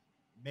so.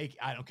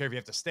 I don't care if you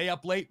have to stay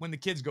up late when the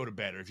kids go to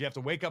bed, or if you have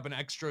to wake up an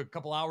extra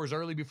couple hours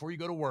early before you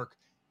go to work.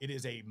 It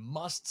is a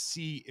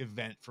must-see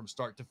event from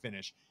start to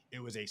finish.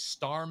 It was a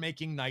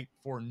star-making night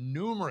for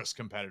numerous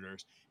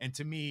competitors, and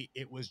to me,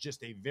 it was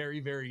just a very,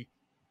 very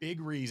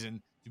big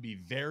reason to be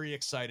very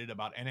excited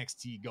about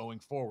NXT going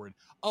forward.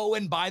 Oh,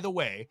 and by the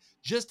way,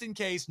 just in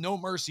case No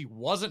Mercy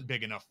wasn't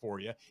big enough for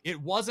you, it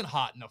wasn't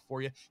hot enough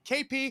for you,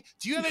 KP,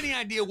 do you have any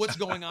idea what's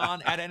going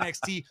on at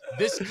NXT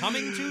this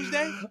coming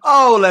Tuesday?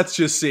 Oh, let's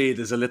just see.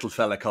 There's a little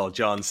fella called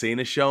John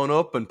Cena showing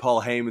up, and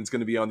Paul Heyman's going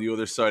to be on the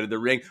other side of the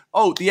ring.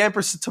 Oh, the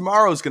Empress of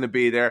Tomorrow is going to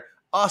be there.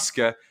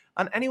 Asuka.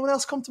 And anyone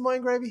else come to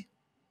mind, Gravy?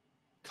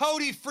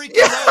 Cody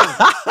freaking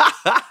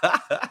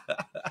Rhodes.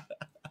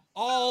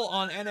 All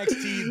on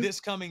NXT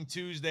this coming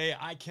Tuesday.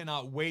 I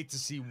cannot wait to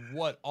see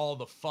what all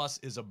the fuss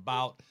is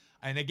about.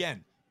 And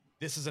again,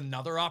 this is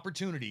another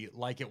opportunity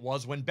like it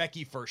was when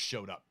Becky first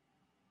showed up.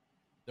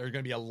 There's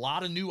going to be a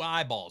lot of new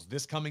eyeballs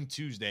this coming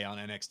Tuesday on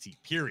NXT,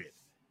 period.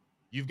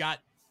 You've got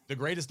the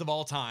greatest of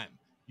all time.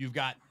 You've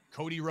got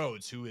Cody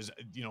Rhodes, who is,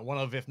 one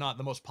of, if not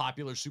the most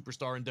popular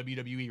superstar in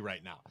WWE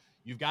right now.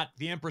 You've got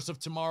the Empress of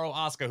Tomorrow,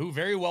 Asuka, who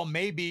very well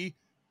may be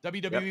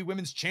WWE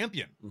Women's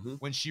Champion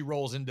when she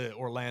rolls into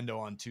Orlando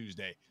on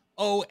Tuesday.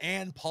 Oh,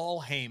 and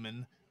Paul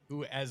Heyman,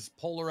 who, as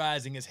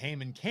polarizing as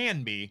Heyman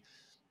can be,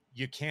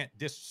 you can't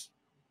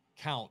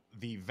discount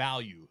the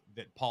value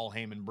that Paul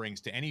Heyman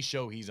brings to any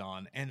show he's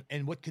on.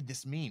 And what could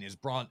this mean? Is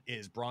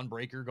Braun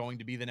Breaker going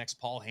to be the next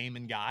Paul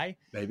Heyman guy?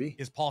 Maybe.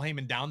 Is Paul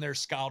Heyman down there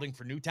scouting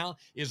for new talent?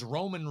 Is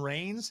Roman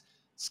Reigns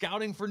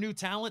scouting for new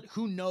talent?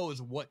 Who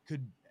knows what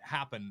could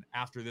happen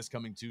after this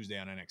coming Tuesday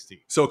on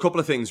NXT? So a couple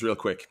of things real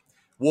quick.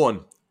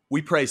 One,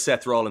 we praise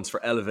Seth Rollins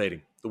for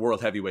elevating the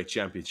World Heavyweight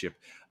Championship.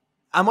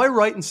 Am I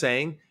right in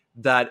saying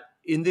that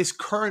in this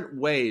current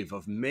wave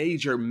of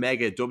major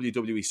mega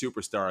WWE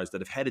superstars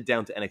that have headed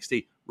down to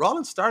NXT,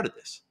 Rollins started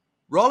this?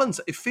 Rollins,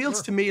 it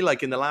feels to me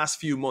like in the last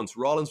few months,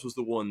 Rollins was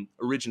the one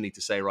originally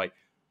to say, right,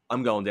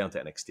 I'm going down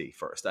to NXT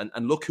first. And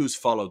look who's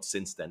followed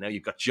since then. Now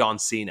you've got John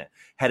Cena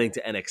heading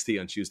to NXT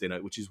on Tuesday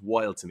night, which is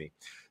wild to me.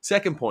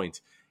 Second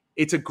point,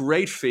 it's a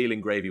great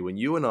feeling, Gravy, when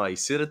you and I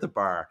sit at the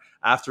bar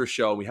after a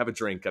show and we have a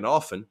drink, and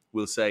often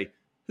we'll say,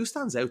 who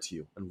stands out to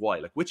you and why?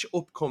 Like, which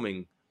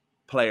upcoming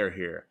player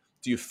here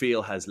do you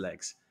feel has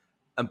legs?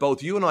 And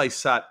both you and I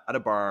sat at a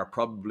bar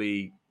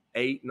probably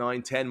 8,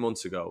 9, 10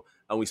 months ago,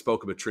 and we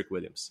spoke about Trick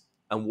Williams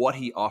and what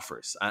he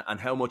offers and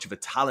how much of a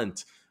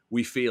talent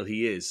we feel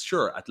he is.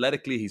 Sure,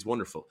 athletically, he's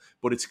wonderful,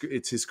 but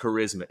it's his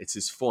charisma, it's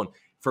his fun.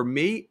 For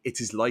me, it's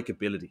his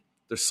likability.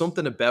 There's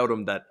something about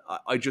him that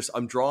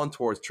I'm drawn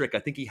towards Trick. I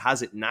think he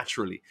has it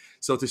naturally.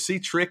 So to see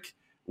Trick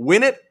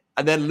win it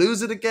and then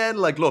lose it again,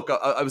 like, look,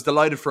 I was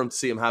delighted for him to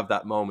see him have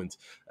that moment.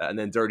 And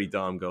then Dirty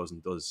Dom goes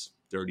and does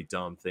Dirty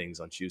Dom things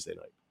on Tuesday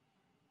night.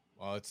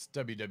 Well, it's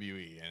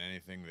WWE, and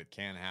anything that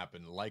can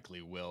happen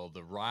likely will.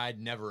 The ride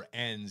never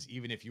ends,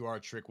 even if you are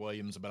Trick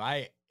Williams. But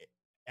I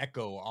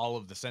echo all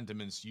of the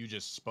sentiments you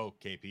just spoke,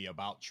 KP,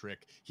 about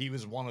Trick. He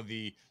was one of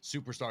the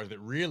superstars that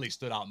really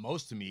stood out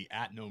most to me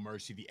at No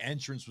Mercy. The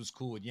entrance was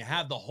cool, and you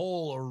had the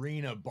whole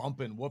arena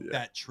bumping, whoop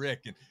that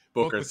Trick, and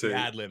Booker with the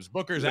ad-libs.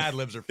 Booker's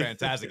ad-libs are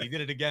fantastic. He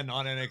did it again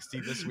on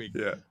NXT this week.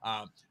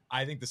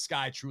 I think the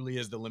sky truly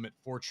is the limit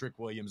for Trick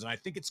Williams, and I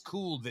think it's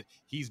cool that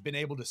he's been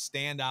able to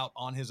stand out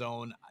on his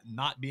own,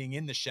 not being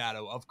in the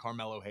shadow of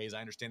Carmelo Hayes. I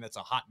understand that's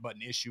a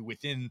hot-button issue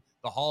within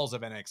the halls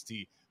of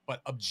NXT,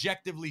 but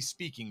objectively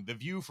speaking, the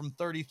view from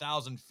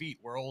 30,000 feet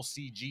where old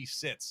CG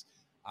sits,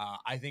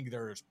 I think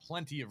there's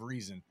plenty of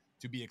reason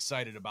to be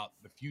excited about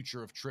the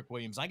future of Trick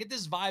Williams. I get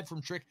this vibe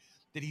from Trick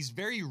that he's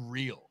very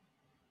real.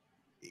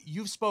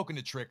 You've spoken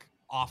to Trick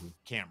off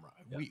camera.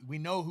 Yeah. We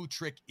know who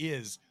Trick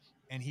is,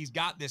 and he's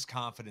got this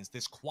confidence,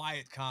 this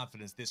quiet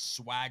confidence, this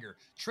swagger.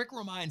 Trick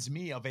reminds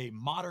me of a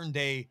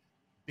modern-day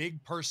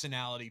big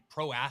personality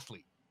pro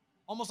athlete,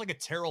 almost like a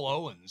Terrell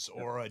Owens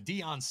or a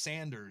Deion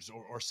Sanders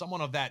or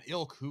someone of that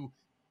ilk who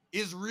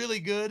is really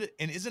good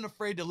and isn't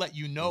afraid to let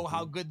you know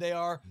how good they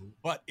are.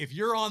 But if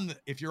you're on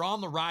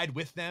the ride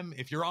with them,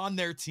 if you're on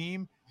their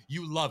team,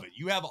 you love it.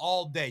 You have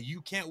all day.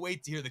 You can't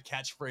wait to hear the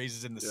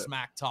catchphrases and the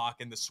smack talk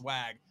and the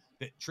swag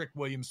that Trick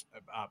Williams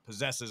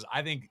possesses.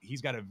 I think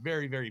he's got a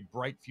very, very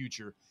bright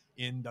future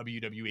in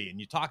WWE. And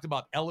you talked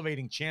about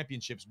elevating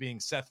championships being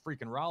Seth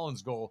freaking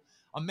Rollins' goal.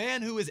 A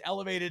man who has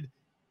elevated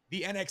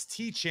the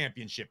NXT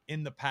championship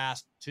in the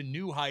past to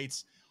new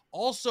heights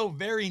also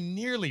very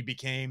nearly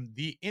became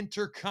the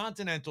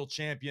Intercontinental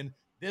champion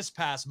this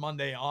past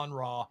Monday on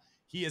Raw.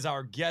 He is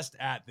our guest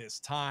at this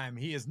time.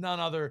 He is none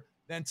other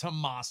than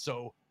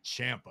Tommaso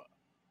Ciampa.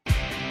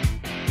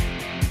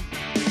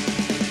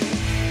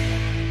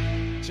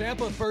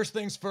 Ciampa, first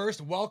things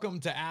first, welcome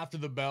to After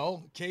the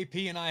Bell.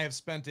 KP and I have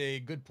spent a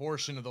good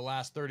portion of the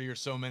last 30 or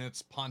so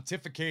minutes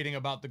pontificating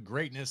about the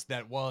greatness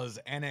that was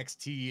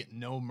NXT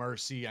No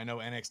Mercy. I know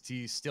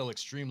NXT is still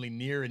extremely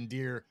near and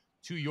dear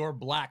to your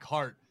black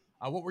heart.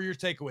 What were your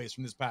takeaways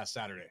from this past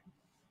Saturday?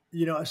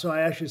 So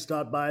I actually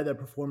stopped by the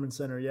Performance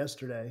Center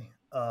yesterday,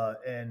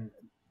 and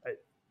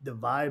the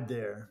vibe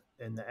there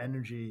and the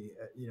energy,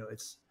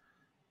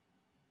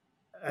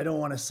 I don't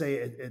want to say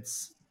it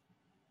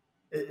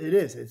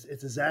is.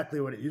 It's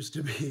exactly what it used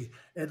to be.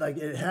 It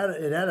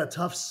had a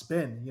tough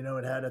spin.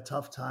 It had a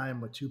tough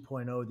time with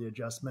 2.0, the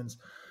adjustments,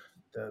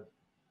 the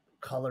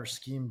color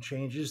scheme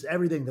changes,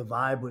 everything. The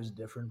vibe was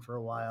different for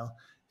a while,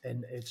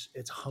 and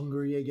it's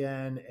hungry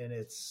again, and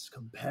it's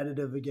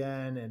competitive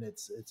again, and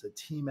it's a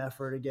team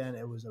effort again.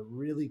 It was a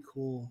really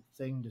cool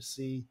thing to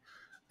see,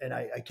 and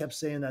I kept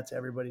saying that to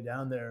everybody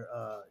down there.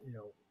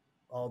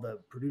 All the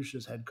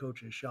producers, head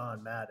coaches,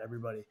 Sean, Matt,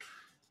 everybody.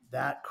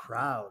 That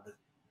crowd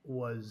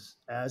was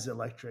as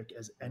electric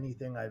as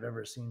anything I've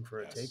ever seen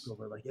for a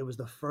takeover. Like, it was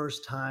the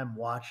first time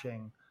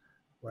watching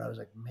where I was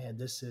like, man,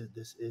 this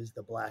is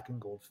the black and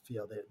gold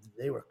field.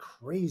 They were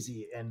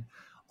crazy, and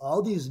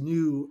all these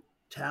new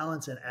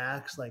talents and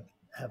acts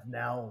have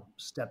now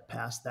stepped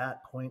past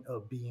that point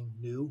of being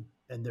new,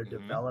 and they're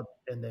developed,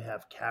 and they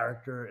have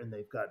character, and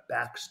they've got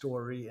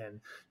backstory,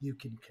 and you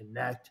can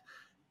connect,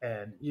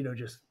 and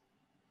just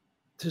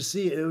to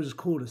see it was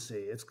cool to see.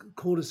 It's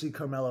cool to see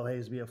Carmelo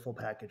Hayes be a full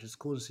package. It's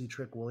cool to see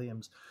Trick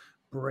Williams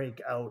break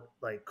out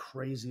like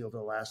crazy over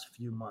the last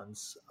few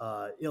months.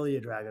 Ilya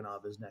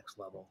Dragunov is next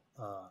level.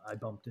 I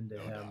bumped into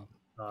him,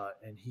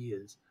 and he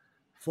is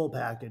full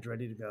package,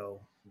 ready to go.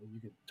 You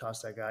could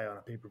toss that guy on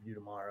a pay-per-view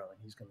tomorrow, and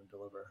he's going to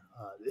deliver.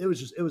 It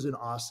was an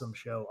awesome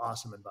show,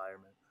 awesome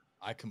environment.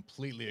 I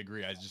completely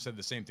agree. I just said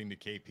the same thing to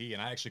KP,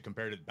 and I actually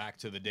compared it back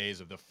to the days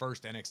of the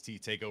first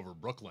NXT TakeOver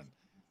Brooklyn.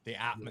 The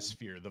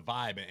atmosphere, the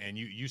vibe, and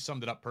you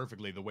summed it up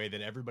perfectly, the way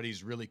that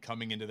everybody's really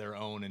coming into their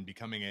own and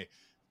becoming a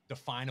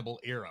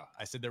definable era.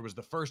 I said there was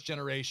the first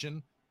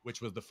generation,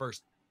 which was the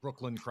first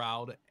Brooklyn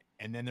crowd,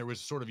 and then there was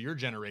sort of your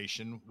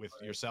generation with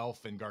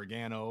yourself and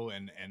Gargano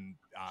and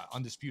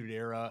Undisputed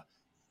Era,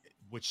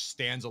 which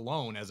stands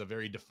alone as a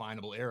very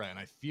definable era. And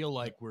I feel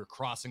like we're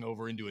crossing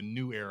over into a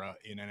new era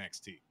in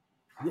NXT.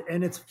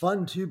 And it's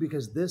fun too,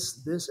 because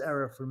this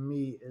era for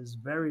me is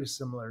very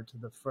similar to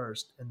the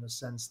first, in the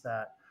sense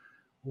that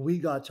we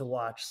got to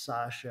watch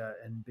Sasha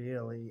and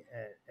Bayley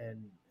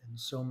and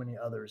so many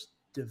others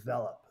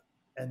develop.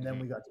 And then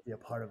we got to be a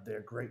part of their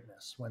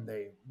greatness when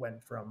they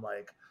went from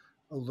like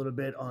a little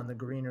bit on the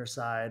greener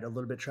side, a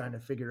little bit trying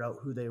to figure out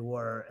who they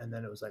were. And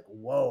then it was like,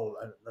 whoa,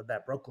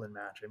 that Brooklyn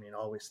match, I mean,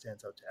 always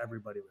stands out to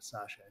everybody with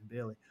Sasha and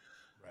Bayley.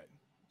 Right.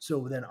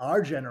 So then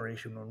our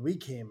generation, when we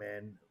came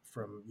in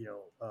from,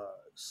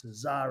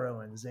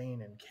 Cesaro and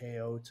Zayn and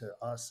KO to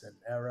us and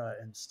Era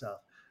and stuff,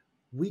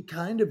 we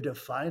kind of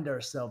defined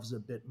ourselves a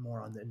bit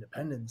more on the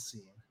independent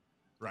scene.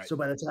 Right. So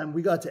by the time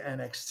we got to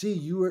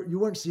NXT, you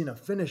weren't seeing a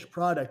finished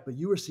product, but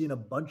you were seeing a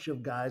bunch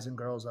of guys and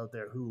girls out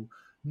there who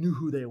knew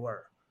who they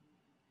were.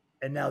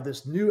 And now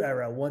this new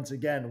era, once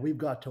again, we've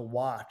got to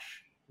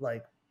watch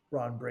like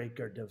Braun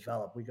Breaker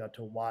develop. We got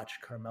to watch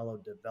Carmelo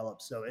develop.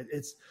 So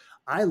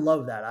I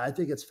love that. I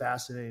think it's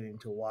fascinating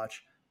to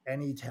watch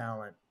any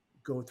talent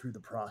go through the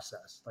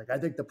process. Like, I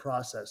think the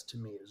process to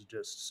me is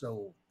just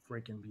so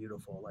freaking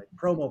beautiful, like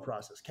promo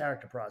process,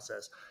 character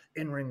process,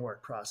 in-ring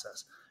work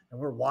process. And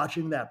we're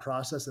watching that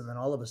process. And then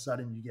all of a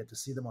sudden you get to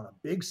see them on a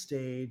big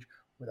stage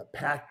with a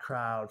packed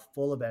crowd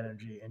full of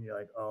energy. And you're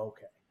like, oh,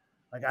 okay.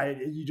 Like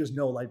you just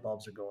know light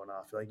bulbs are going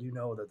off. Like,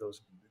 that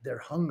they're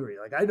hungry.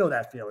 Like, I know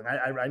that feeling.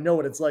 I know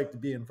what it's like to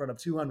be in front of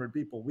 200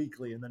 people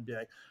weekly and then be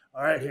like,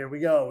 all right, here we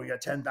go. We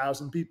got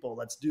 10,000 people.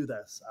 Let's do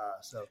this.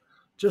 So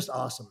just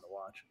awesome to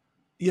watch.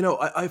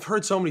 I've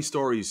heard so many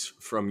stories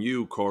from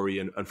you, Corey,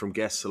 and from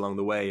guests along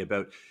the way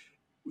about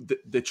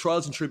the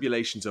trials and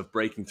tribulations of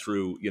breaking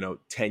through,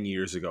 10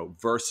 years ago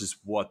versus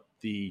what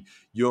the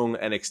young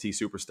NXT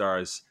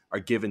superstars are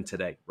given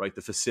today, right?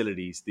 The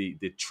facilities, the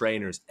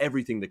trainers,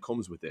 everything that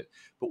comes with it.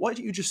 But what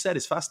you just said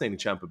is fascinating,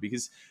 Ciampa,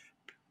 because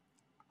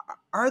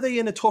are they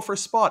in a tougher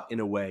spot in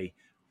a way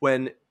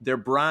when they're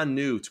brand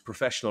new to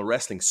professional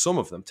wrestling, some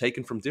of them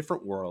taken from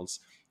different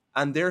worlds,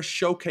 and they're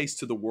showcased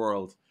to the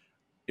world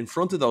in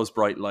front of those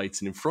bright lights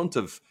and in front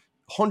of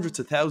hundreds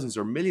of thousands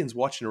or millions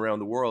watching around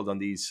the world on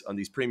these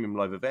premium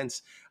live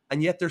events,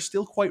 and yet they're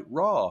still quite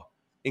raw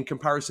in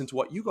comparison to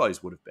what you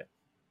guys would have been?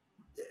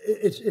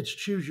 It's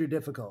choose your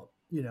difficult.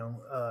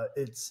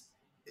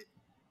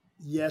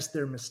 Yes,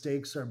 their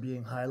mistakes are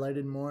being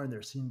highlighted more, and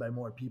they're seen by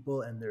more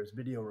people, and there's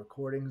video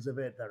recordings of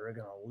it that are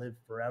going to live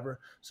forever.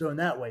 So in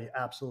that way,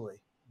 absolutely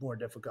more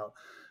difficult.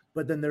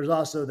 But then there's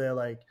also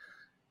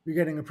you're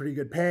getting a pretty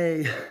good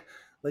pay.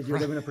 Like, you're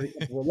living a pretty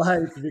comfortable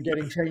life. You're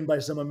getting trained by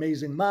some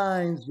amazing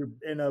minds. You're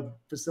in a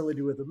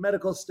facility with a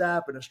medical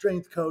staff and a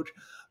strength coach,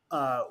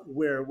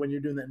 where when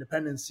you're doing the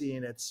independent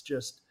scene, it's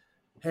just,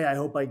 hey, I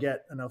hope I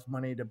get enough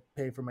money to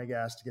pay for my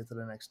gas to get to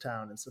the next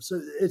town and stuff.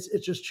 So it's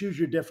just choose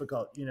your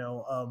difficult,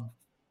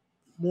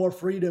 more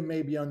freedom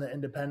maybe on the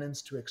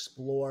independents to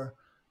explore,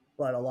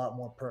 but a lot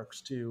more perks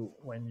too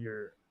when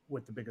you're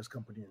with the biggest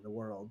company in the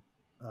world.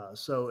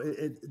 So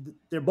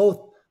they're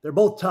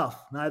both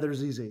tough.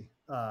 Neither's easy,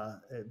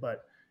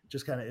 but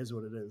just kind of is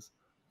what it is.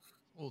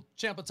 Well,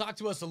 Ciampa, talk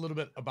to us a little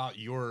bit about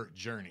your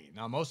journey.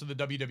 Now, most of the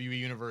WWE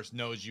universe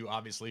knows you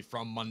obviously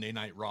from Monday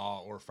Night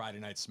Raw or Friday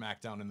Night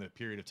SmackDown in the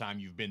period of time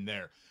you've been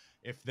there.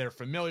 If they're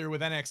familiar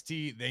with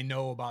NXT, they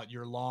know about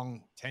your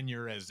long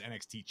tenure as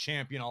NXT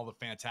champion, all the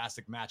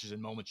fantastic matches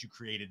and moments you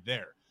created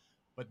there.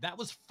 But that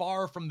was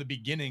far from the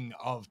beginning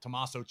of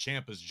Tommaso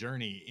Ciampa's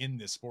journey in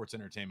this sports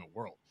entertainment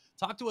world.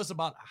 Talk to us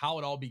about how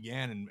it all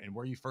began and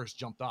where you first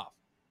jumped off.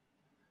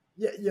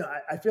 Yeah.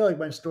 I feel like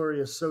my story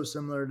is so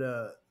similar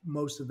to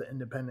most of the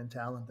independent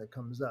talent that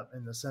comes up,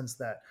 in the sense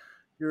that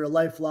you're a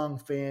lifelong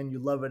fan. You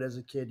love it as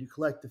a kid. You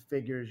collect the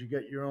figures. You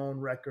get your own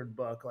record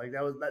book. Like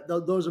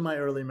those are my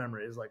early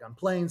memories. Like, I'm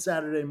playing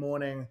Saturday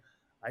morning.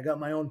 I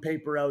got my own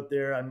paper out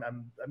there.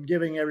 I'm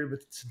giving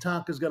everybody.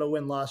 Tatanka's got a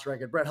win-loss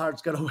record. Bret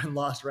Hart's got a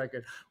win-loss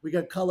record. We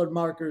got colored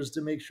markers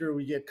to make sure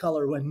we get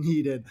color when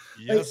needed.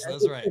 Yes,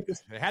 that's right.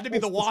 It had to be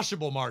the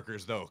washable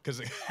markers, though,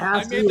 because I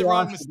Has to made be the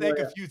wrong washable, mistake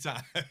yeah. a few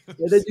times.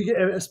 And then you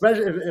get,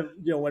 especially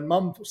if when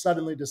Mom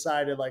suddenly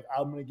decided, like,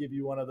 I'm going to give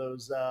you one of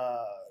those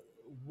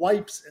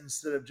wipes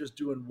instead of just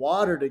doing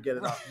water to get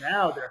it off.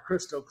 Now they're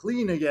crystal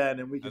clean again,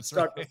 and we can That's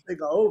start right. to think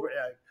over.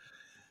 Yeah,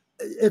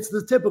 it's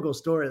the typical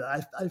story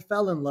that I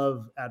fell in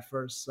love at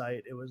first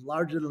sight. It was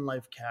larger than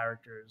life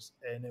characters,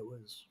 and it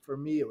was, for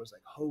me, it was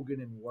like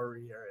Hogan and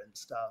Warrior and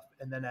stuff.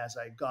 And then as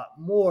I got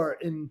more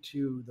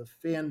into the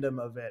fandom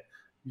of it,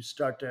 you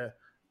start to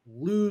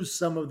lose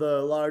some of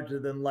the larger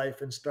than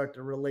life and start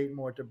to relate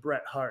more to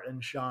Bret Hart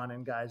and Shawn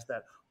and guys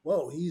that,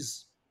 whoa,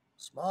 he's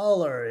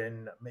smaller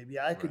and maybe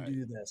I could Right.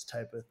 do this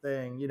type of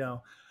thing.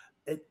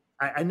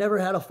 I never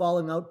had a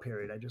falling out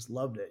period. I just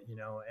loved it,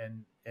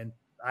 and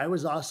I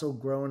was also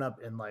growing up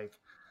in like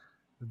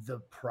the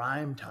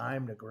prime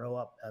time to grow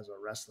up as a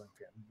wrestling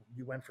fan.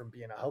 You went from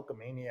being a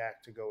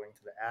Hulkamaniac to going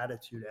to the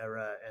Attitude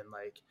Era, and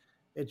like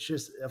it's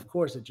just, of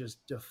course, it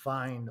just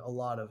defined a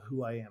lot of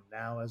who I am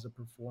now as a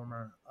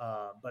performer.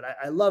 But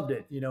I loved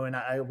it, and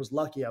I was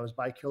lucky. I was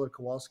by Killer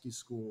Kowalski's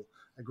school.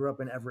 I grew up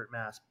in Everett,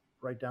 Mass,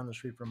 right down the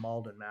street from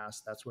Malden,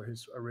 Mass. That's where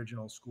his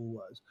original school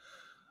was.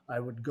 I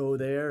would go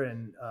there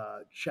and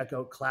check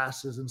out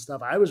classes and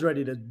stuff. I was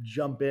ready to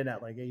jump in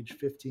at like age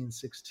 15,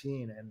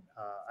 16. And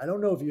I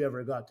don't know if you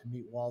ever got to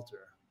meet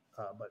Walter,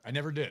 but I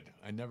never did.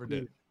 I never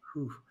did.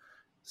 whew,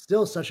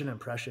 still such an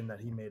impression that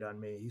he made on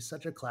me. He's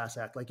such a class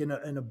act. Like in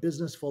a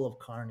business full of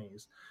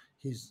carnies,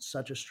 he's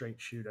such a straight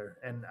shooter.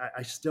 And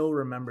I still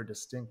remember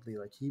distinctly,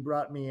 like, he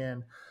brought me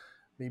in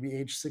maybe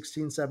age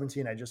 16,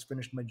 17. I just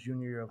finished my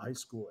junior year of high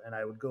school, and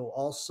I would go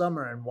all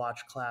summer and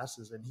watch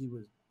classes. And he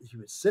would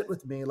sit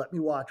with me, let me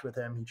watch with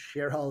him. He'd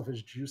share all of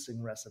his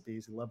juicing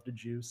recipes. He loved to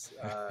juice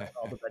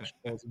all the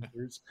vegetables and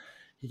fruits.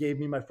 He gave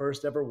me my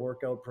first ever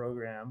workout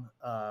program,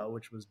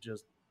 which was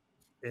just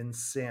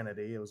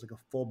insanity. It was like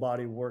a full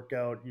body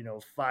workout,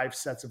 5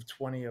 sets of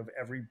 20 of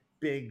every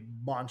big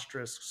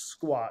monstrous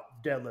squat,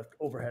 deadlift,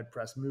 overhead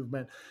press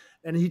movement.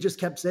 And he just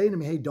kept saying to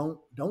me, hey, don't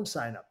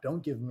sign up.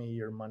 Don't give me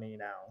your money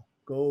now.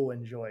 Go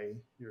enjoy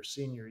your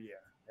senior year.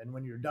 And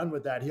when you're done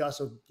with that, he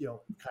also,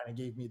 kind of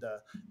gave me the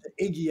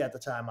Iggy at the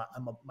time.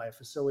 My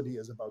facility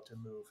is about to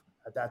move.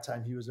 At that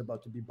time, he was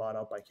about to be bought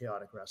out by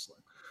Chaotic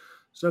Wrestling.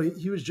 So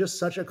he was just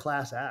such a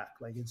class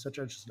act, like, and such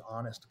a just an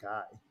honest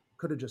guy.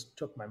 Could have just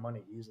took my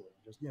money easily,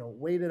 just,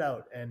 wait it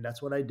out. And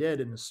that's what I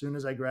did. And as soon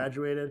as I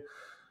graduated,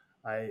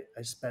 I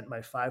spent my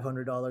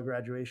 $500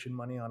 graduation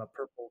money on a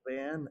purple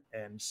van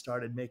and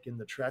started making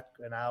the trek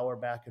an hour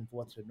back and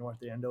forth to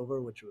North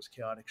Andover, which was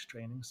Chaotix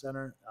Training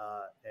Center.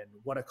 And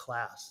what a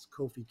class.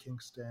 Kofi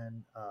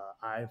Kingston,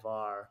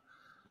 Ivar,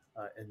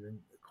 and then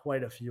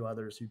quite a few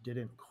others who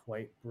didn't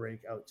quite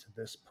break out to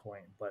this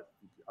point, but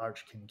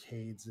Arch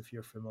Kincaids, if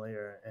you're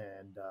familiar,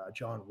 and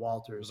John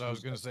Walters. I was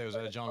going to say, was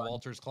that a John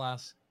Walters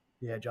class?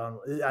 Yeah, John.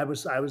 I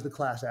was the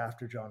class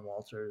after John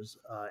Walters.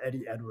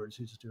 Eddie Edwards,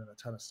 who's doing a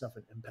ton of stuff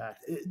at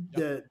Impact.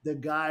 The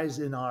guys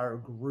in our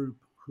group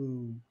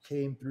who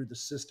came through the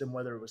system,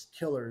 whether it was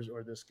Killers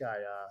or this guy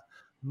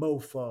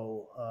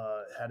Mofo,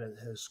 had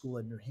his school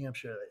in New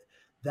Hampshire.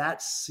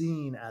 That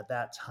scene at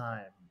that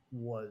time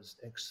was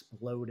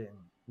exploding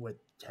with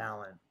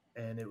talent,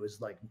 and it was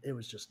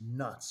just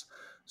nuts.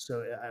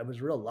 So I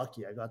was real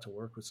lucky. I got to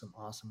work with some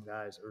awesome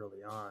guys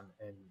early on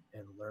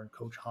and learn.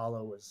 Coach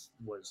Hollow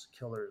was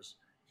Killer's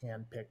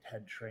handpicked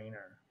head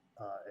trainer,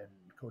 and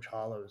Coach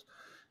Hollow's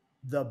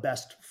the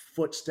best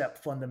footstep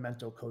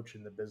fundamental coach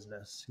in the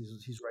business.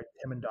 He's right.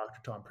 Him and Dr.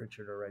 Tom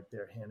Pritchard are right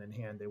there, hand in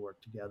hand. They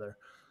work together.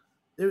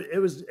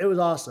 It was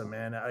awesome,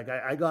 man.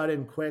 I got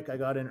in quick. I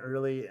got in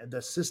early.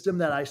 The system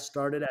that I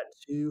started at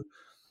too,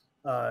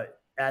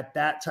 at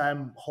that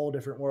time, whole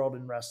different world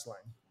in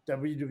wrestling.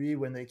 WWE,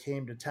 when they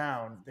came to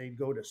town, they'd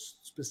go to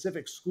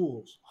specific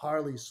schools,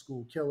 Harley's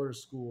school,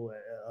 Killer's school.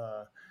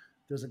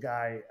 There's a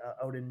guy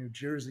out in New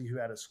Jersey who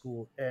had a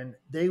school, and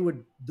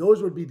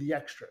those would be the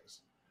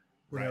extras.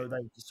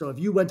 So if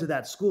you went to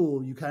that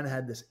school, you kind of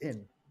had this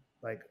in.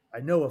 Like, I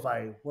know if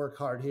I work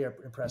hard here,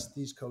 impress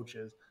these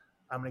coaches,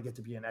 I'm going to get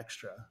to be an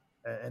extra.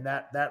 And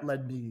that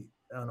led me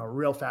on a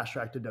real fast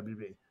track to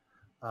WWE.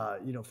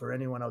 For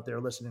anyone out there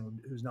listening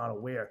who's not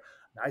aware,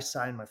 I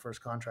signed my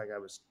first contract. I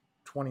was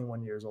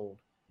 21 years old,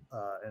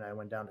 and I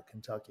went down to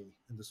Kentucky,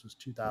 and this was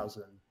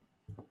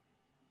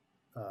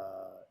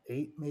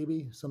 2008,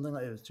 maybe something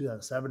like it was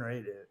 2007 or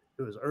 8.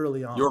 It was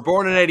early on. You were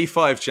born in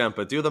 85,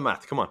 Ciampa. Do the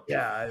math. Come on.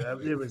 Yeah,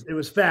 it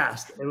was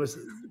fast. It was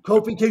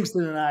Kofi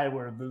Kingston and I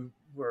were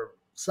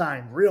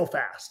signed real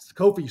fast.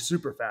 Kofi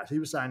super fast. He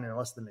was signed in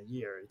less than a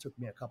year. It took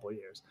me a couple of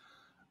years,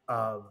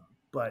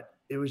 but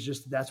it was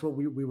just that's what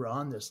we were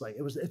on this. Like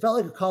it felt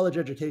like a college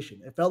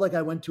education. It felt like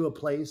I went to a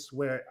place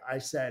where I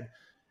said,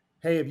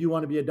 "Hey, if you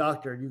want to be a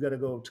doctor, you got to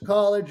go to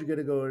college. You got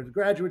to go to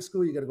graduate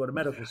school. You got to go to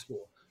medical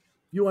school.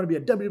 If you want to be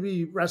a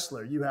WWE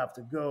wrestler, you have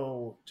to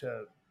go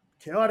to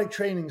Chaotic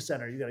Training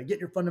Center. You got to get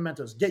your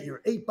fundamentals, get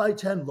your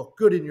 8x10, look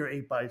good in your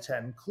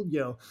 8x10,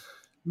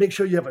 make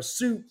sure you have a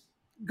suit,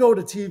 go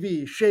to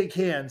TV, shake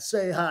hands,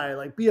 say hi,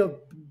 like be a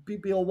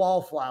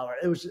wallflower."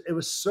 It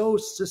was so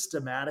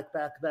systematic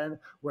back then,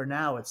 where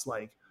now it's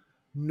like,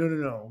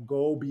 no,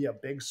 go be a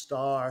big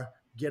star,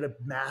 get a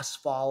mass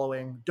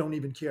following. Don't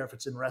even care if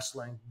it's in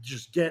wrestling.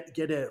 Just get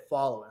a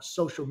following, a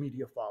social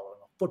media following,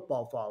 a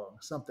football following,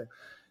 something.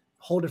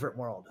 Whole different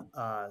world.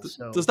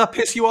 Does that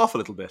piss you off a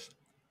little bit?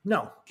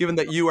 No. Given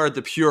that you are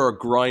the pure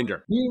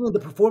grinder. Being at the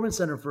Performance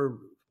Center for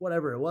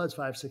whatever it was,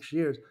 5-6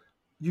 years,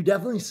 you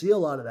definitely see a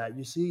lot of that.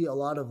 You see a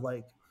lot of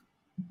I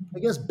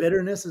guess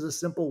bitterness is a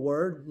simple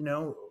word,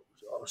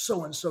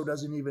 so-and-so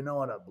doesn't even know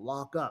how to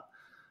block up.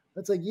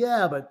 That's like,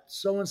 yeah, but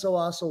so-and-so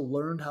also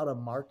learned how to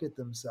market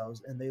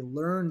themselves, and they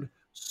learned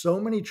so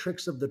many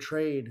tricks of the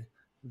trade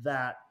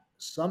that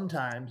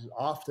oftentimes,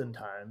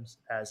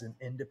 as an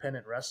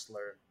independent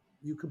wrestler,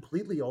 you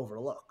completely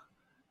overlook.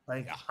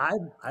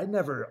 I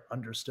never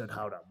understood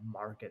how to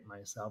market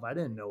myself. I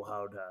didn't know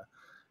how to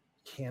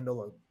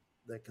handle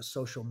a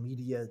social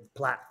media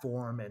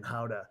platform and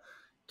how to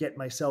get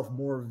myself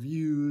more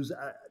views.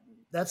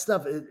 That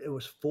stuff, it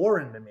was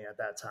foreign to me at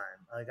that time.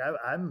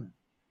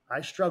 I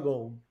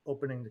struggle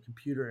opening the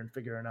computer and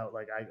figuring out,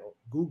 I go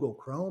Google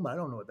Chrome. I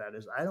don't know what that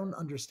is. I don't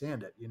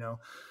understand it,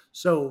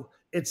 So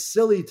it's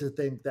silly to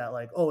think that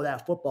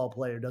that football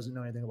player doesn't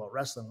know anything about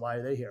wrestling. Why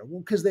are they here?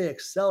 Well, because they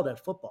excelled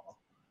at football.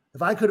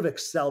 If I could have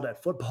excelled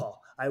at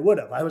football, I would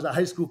have. I was a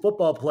high school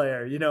football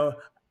player.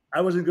 I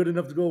wasn't good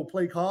enough to go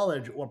play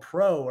college or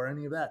pro or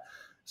any of that.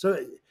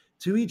 So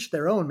to each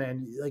their own,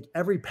 man.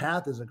 Every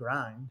path is a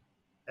grind.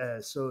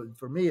 So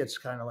for me, it's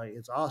kind of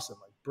it's awesome.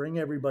 Bring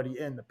everybody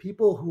in. The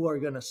people who are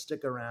going to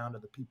stick around are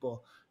the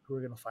people who are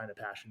going to find a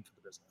passion for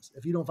the business.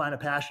 If you don't find a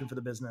passion for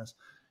the business,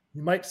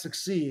 you might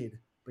succeed,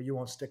 but you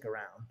won't stick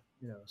around.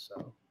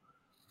 So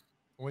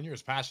when you're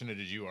as passionate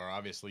as you are,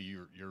 obviously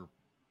you're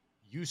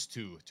used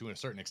to a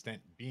certain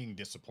extent, being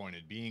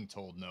disappointed, being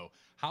told no.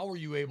 How were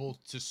you able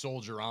to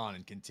soldier on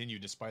and continue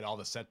despite all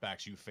the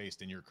setbacks you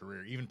faced in your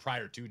career, even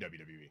prior to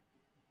WWE?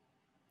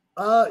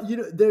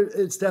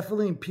 It's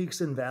definitely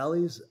peaks and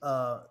valleys.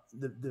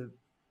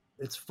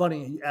 It's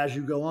funny, as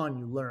you go on,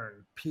 you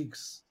learn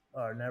peaks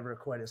are never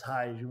quite as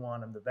high as you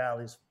want them. The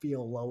valleys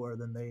feel lower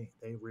than they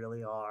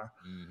really are.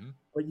 Mm-hmm.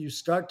 But you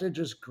start to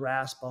just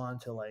grasp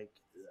onto a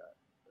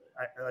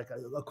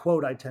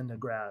quote I tend to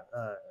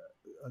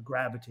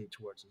gravitate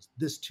towards is,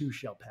 "This too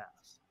shall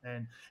pass."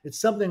 And it's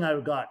something I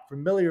got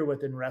familiar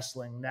with in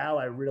wrestling. Now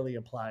I really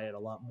apply it a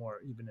lot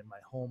more, even in my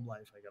home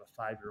life. I got a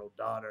 5-year-old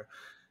daughter.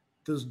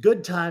 Those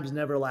good times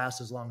never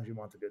last as long as you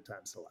want the good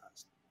times to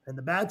last. And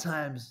the bad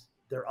times,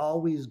 they're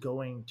always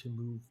going to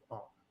move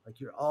on.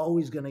 You're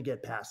always going to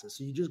get past it.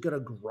 So you just got to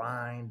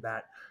grind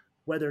that,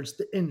 whether it's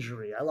the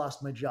injury, I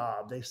lost my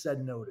job, they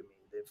said no to me,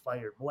 they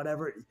fired,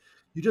 whatever.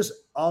 You just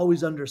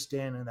always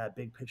understand in that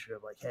big picture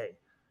of hey,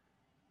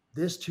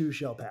 this too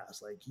shall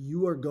pass.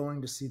 You are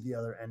going to see the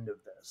other end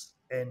of this.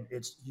 And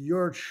it's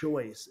your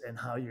choice and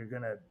how you're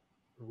going to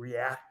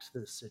react to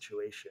the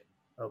situation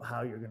of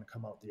how you're going to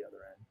come out the other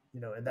end.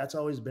 And that's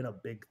always been a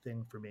big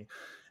thing for me.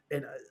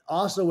 And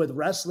also with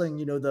wrestling,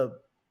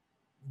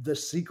 the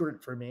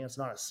secret for me, it's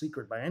not a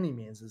secret by any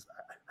means, is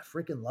I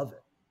freaking love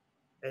it.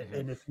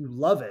 And if you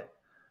love it,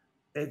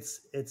 it's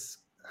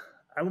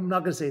I'm not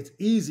going to say it's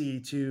easy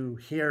to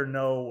hear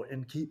no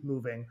and keep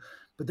moving,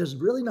 but there's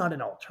really not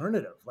an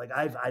alternative.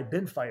 I've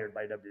been fired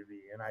by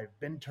WWE, and I've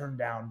been turned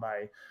down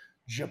by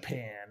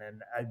Japan,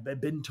 and I've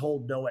been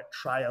told no at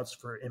tryouts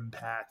for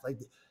Impact.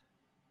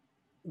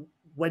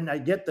 When I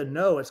get the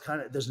no, it's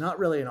there's not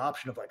really an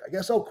option of I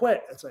guess I'll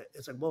quit. It's like,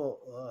 well,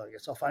 I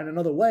guess I'll find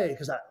another way,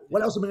 because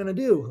what else am I going to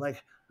do? I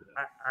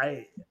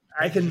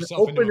can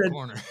open it.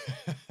 Corner.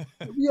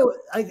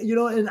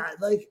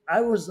 I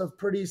was a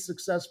pretty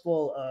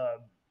successful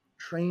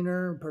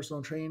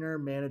personal trainer,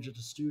 managed at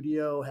the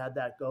studio, had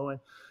that going.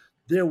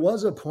 There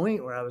was a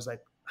point where I was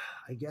like,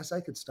 I guess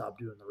I could stop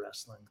doing the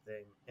wrestling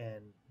thing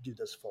and do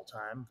this full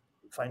time.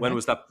 When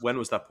was that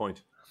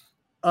point?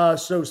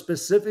 So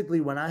specifically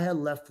when I had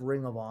left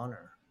Ring of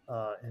Honor,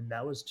 and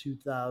that was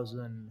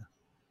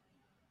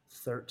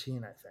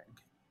 2013, I think.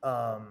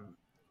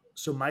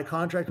 So my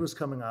contract was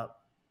coming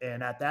up,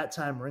 and at that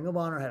time, Ring of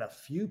Honor had a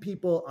few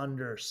people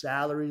under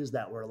salaries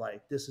that were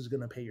this is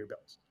going to pay your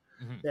bills.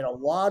 Mm-hmm. They had a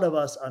lot of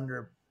us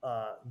under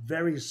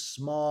very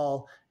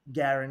small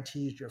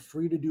guarantees. You're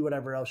free to do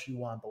whatever else you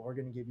want, but we're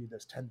going to give you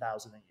this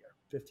 10,000 a year,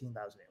 15,000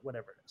 a year,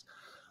 whatever it is.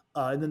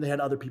 And then they had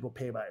other people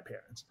pay by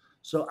appearance.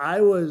 So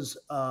I was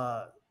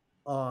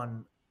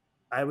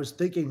I was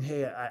thinking,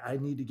 hey, I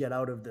need to get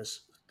out of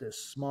this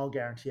small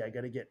guarantee. I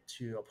got to get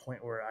to a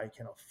point where I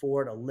can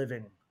afford a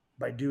living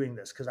by doing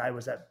this, because I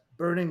was at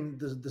burning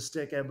the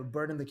stick and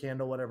burning the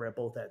candle, whatever, at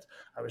both ends.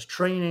 I was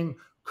training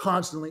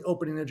constantly,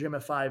 opening the gym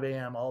at 5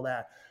 a.m., all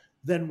that.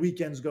 Then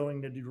weekends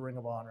going to do Ring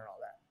of Honor and all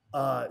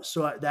that.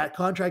 So that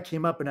contract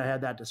came up, and I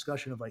had that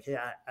discussion of like, hey,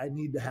 I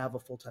need to have a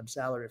full-time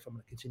salary if I'm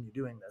going to continue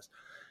doing this.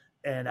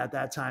 And at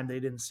that time, they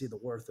didn't see the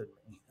worth in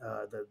me.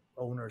 The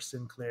owner,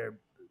 Sinclair,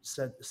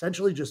 said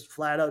essentially just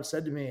flat out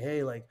said to me,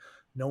 hey, like,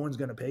 no one's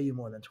going to pay you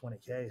more than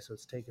 $20K, so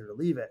it's take it or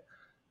leave it.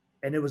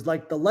 And it was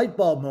like the light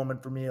bulb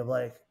moment for me of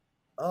like,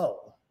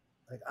 oh,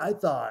 like I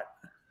thought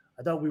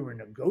we were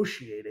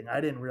negotiating.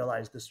 I didn't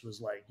realize this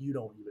was like, you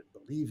don't even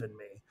believe in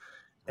me.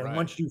 And Right.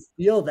 once you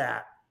feel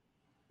that,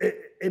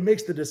 it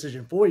makes the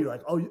decision for you.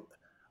 Like, oh,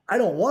 I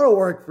don't want to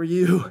work for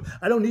you.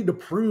 I don't need to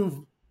prove,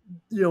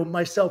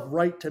 myself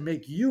right to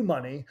make you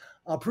money.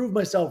 I'll prove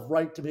myself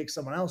right to make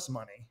someone else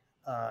money.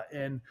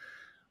 And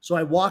so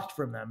I walked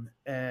from them,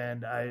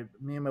 and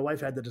me and my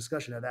wife had the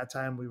discussion. At that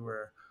time, we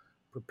were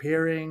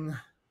preparing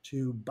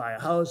to buy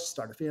a house,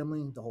 start a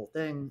family, the whole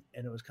thing.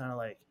 And it was kind of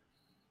like,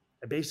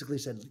 I basically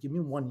said, give me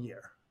 1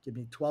 year, give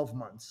me 12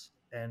 months.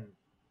 And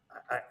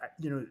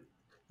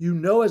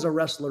as a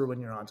wrestler,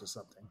 when you're onto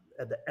something.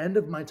 At the end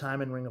of my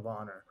time in Ring of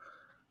Honor,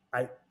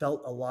 I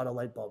felt a lot of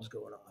light bulbs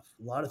going off.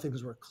 A lot of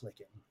things were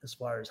clicking as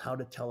far as how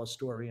to tell a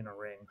story in a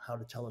ring, how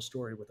to tell a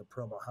story with a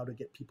promo, how to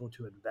get people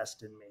to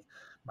invest in me.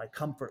 My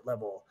comfort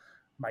level,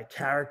 my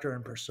character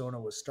and persona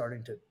was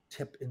starting to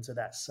tip into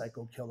that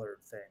psycho killer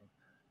thing.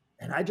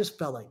 And I just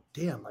felt like,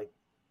 damn, like,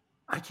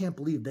 I can't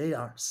believe they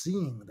aren't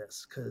seeing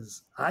this,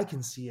 because I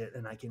can see it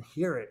and I can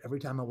hear it every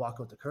time I walk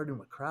out the curtain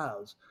with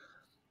crowds.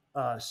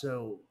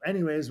 So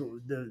anyways,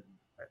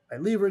 I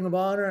leave Ring of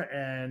Honor,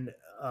 and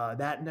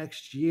that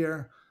next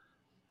year,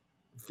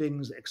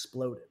 things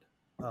exploded.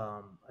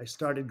 I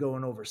started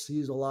going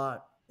overseas a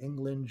lot,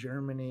 England,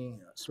 Germany,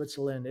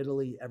 Switzerland,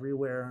 Italy,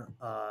 everywhere.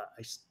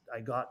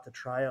 I got the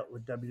tryout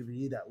with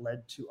WWE that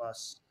led to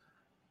us,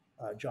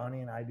 Johnny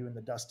and I doing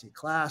the Dusty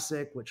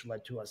Classic, which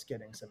led to us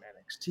getting some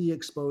NXT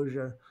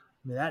exposure.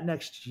 I mean, that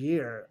next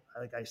year,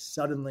 like, I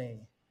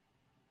suddenly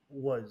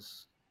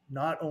was,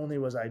 not only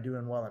was I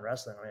doing well in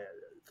wrestling,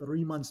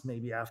 3 months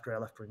maybe after I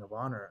left Ring of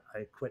Honor,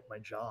 I quit my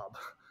job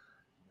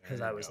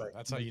because I was like,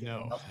 That's how you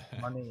know. enough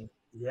money.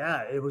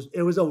 Yeah, it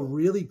was a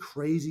really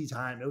crazy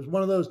time. It was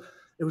one of those.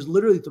 It was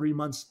literally 3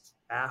 months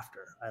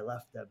after I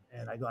left them,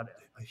 and I got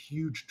a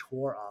huge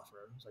tour offer.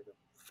 It was like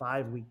a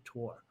 5-week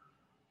tour.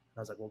 And I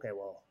was like, okay,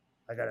 well,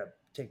 I got to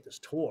take this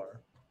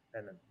tour,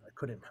 and then I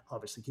couldn't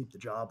obviously keep the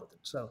job with it.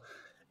 So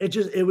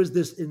it was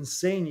this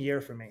insane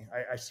year for me.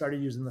 I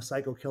started using the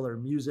Psycho Killer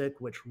music,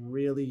 which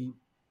really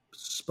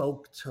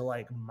spoke to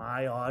like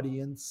my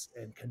audience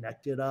and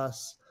connected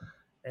us.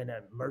 And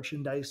then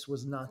merchandise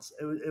was nuts.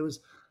 It was,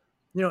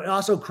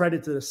 also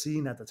credit to the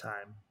scene at the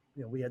time.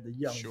 We had the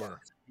Young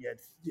Bucks. We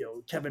had,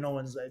 Kevin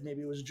Owens,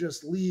 maybe was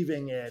just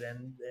leaving it,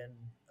 and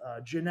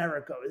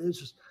Generico.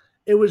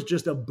 It was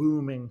just a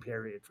booming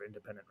period for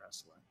independent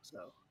wrestling.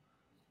 So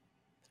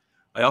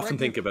I often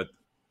think about.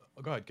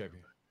 Oh, go ahead,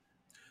 Kevin.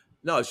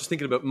 No, I was just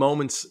thinking about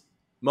moments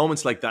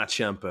like that,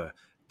 Ciampa,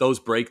 those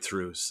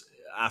breakthroughs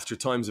after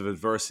times of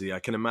adversity. I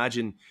can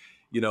imagine,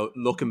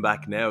 looking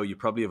back now, you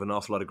probably have an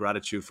awful lot of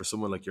gratitude for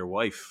someone like your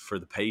wife, for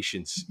the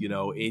patience,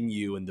 in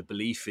you and the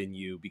belief in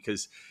you.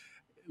 Because,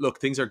 look,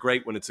 things are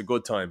great when it's the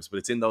good times, but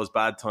it's in those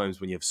bad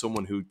times when you have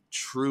someone who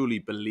truly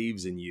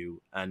believes in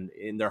you and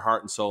in their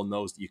heart and soul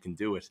knows that you can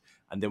do it.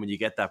 And then when you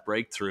get that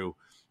breakthrough,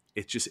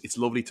 it's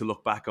lovely to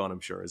look back on, I'm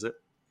sure, is it?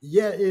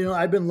 Yeah,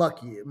 I've been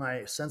lucky.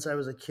 Since I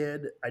was a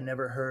kid, I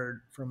never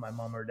heard from my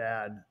mom or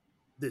dad,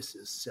 this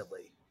is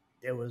silly.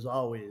 It was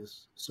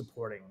always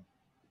supporting,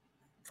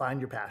 find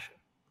your passion,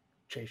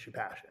 chase your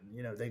passion.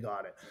 They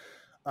got it.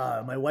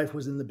 My wife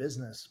was in the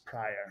business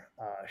prior.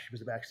 She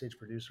was a backstage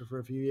producer for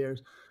a few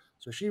years.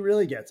 So she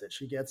really gets it.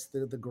 She gets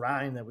the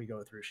grind that we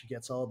go through. She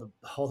gets all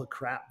the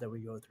crap that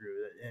we go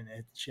through. And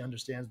she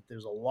understands that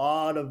there's a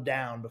lot of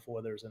down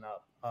before there's an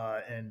up.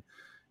 And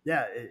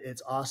yeah,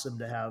 it's awesome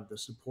to have the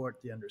support,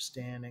 the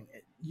understanding.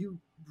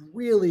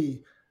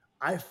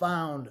 I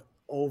found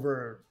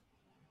over,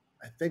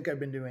 I think I've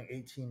been doing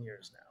 18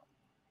 years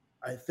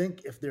now. I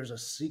think if there's a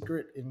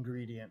secret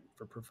ingredient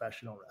for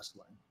professional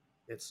wrestling,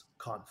 it's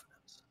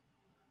confidence.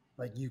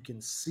 Like, you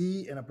can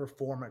see in a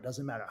performer, it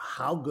doesn't matter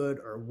how good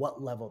or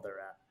what level they're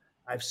at.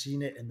 I've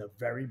seen it in the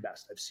very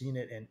best. I've seen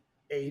it in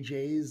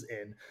AJ's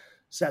and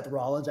Seth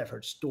Rollins. I've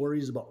heard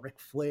stories about Ric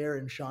Flair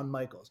and Shawn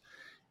Michaels.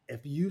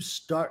 If you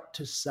start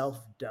to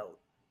self-doubt,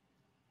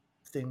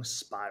 things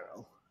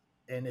spiral.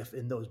 And if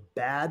in those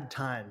bad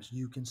times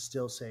you can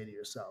still say to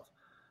yourself,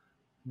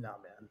 no,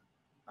 man,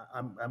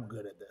 I'm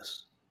good at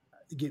this.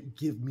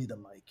 Give me the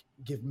mic,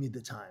 give me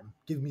the time,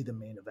 give me the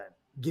main event,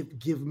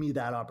 give me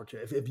that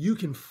opportunity. If you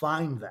can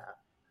find that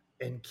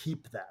and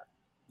keep that,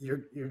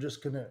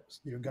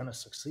 you're gonna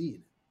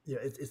succeed. Yeah,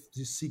 it's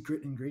the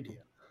secret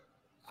ingredient.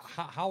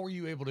 How were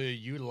you able to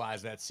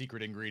utilize that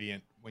secret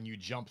ingredient when you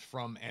jumped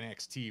from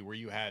NXT, where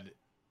you had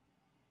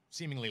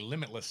seemingly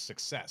limitless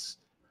success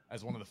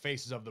as one of the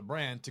faces of the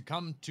brand, to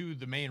come to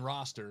the main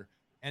roster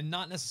and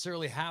not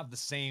necessarily have the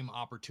same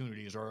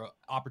opportunities or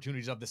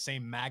opportunities of the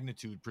same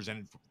magnitude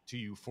presented to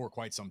you for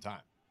quite some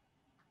time?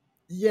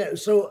 Yeah,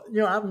 so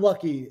I'm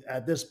lucky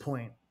at this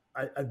point.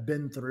 I've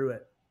been through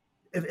it.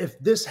 If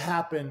this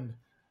happened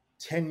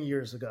 10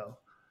 years ago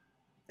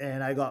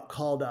and I got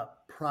called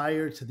up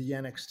prior to the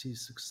NXT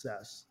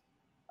success,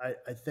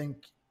 I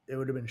think it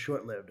would have been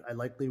short-lived. I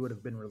likely would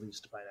have been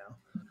released by now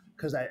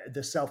because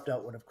the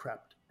self-doubt would have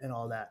crept and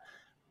all that.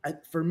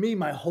 For me,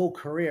 my whole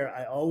career,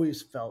 I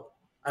always felt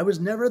I was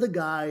never the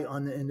guy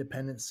on the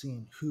independent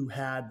scene who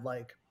had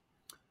like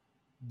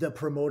the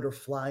promoter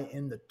fly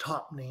in the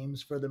top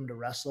names for them to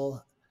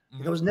wrestle.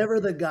 Like, I was never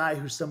the guy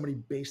who somebody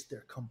based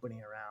their company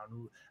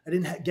around. I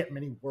didn't get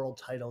many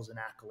world titles and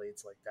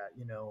accolades like that,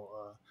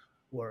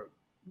 or,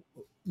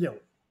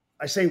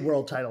 I say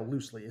world title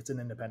loosely. It's an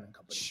independent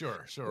company.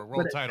 Sure.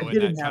 World title I in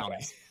that didn't have county.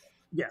 that.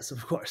 Yes,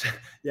 of course.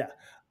 Yeah.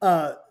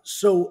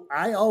 So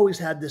I always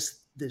had this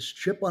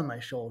chip on my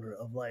shoulder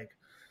of like,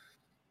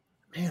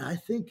 man, I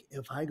think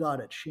if I got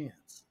a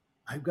chance,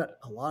 I've got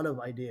a lot of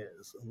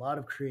ideas, a lot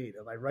of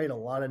creative. I write a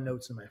lot of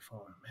notes in my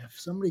phone. If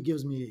somebody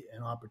gives me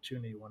an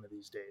opportunity one of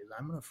these days,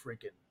 I'm going to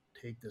freaking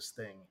take this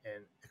thing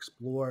and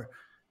explore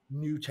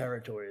new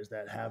territories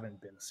that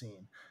haven't been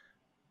seen.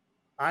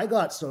 I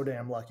got so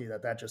damn lucky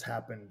that just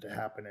happened to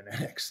happen in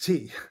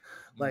NXT.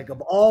 Like,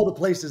 of all the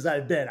places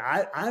I've been,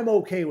 I'm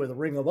okay with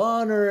Ring of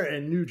Honor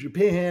and New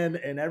Japan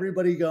and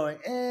everybody going,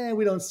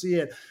 we don't see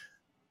it,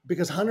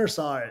 because Hunter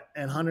saw it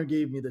and Hunter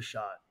gave me the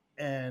shot.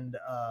 And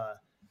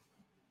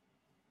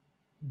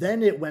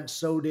then it went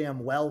so damn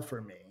well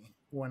for me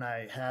when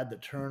I had the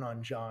turn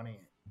on Johnny,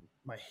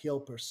 my heel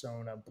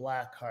persona,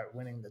 Blackheart,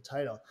 winning the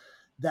title,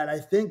 that I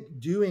think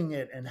doing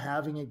it and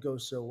having it go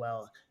so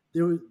well,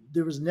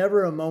 there was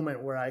never a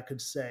moment where I could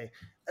say,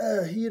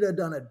 he'd have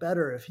done it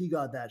better if he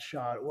got that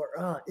shot,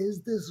 or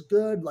is this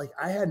good? Like,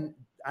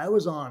 I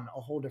was on a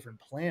whole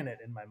different planet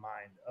in my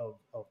mind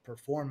of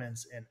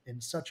performance and in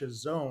such a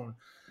zone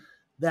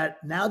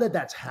that now that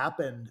that's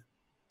happened,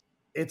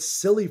 it's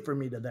silly for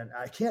me to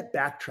I can't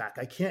backtrack.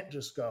 I can't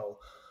just go,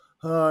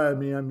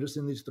 I'm just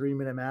in these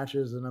 3-minute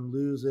matches and I'm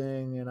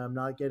losing and I'm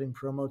not getting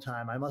promo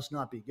time. I must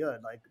not be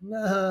good. Like,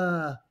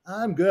 nah,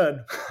 I'm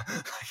good.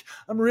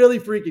 I'm really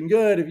freaking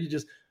good.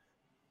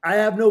 I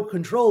have no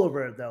control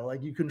over it though.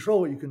 Like, you control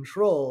what you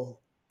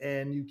control,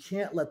 and you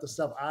can't let the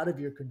stuff out of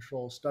your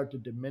control start to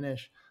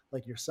diminish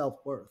like your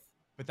self-worth.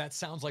 But that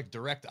sounds like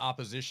direct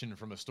opposition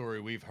from a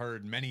story we've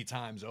heard many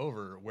times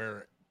over,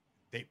 where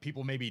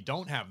people maybe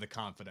don't have the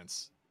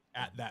confidence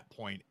at that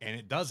point, and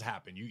it does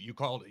happen.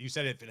 You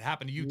said if it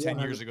happened to you 10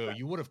 years ago,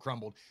 you would have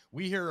crumbled.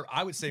 We hear,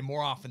 I would say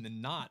more often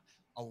than not,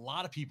 a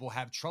lot of people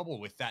have trouble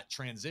with that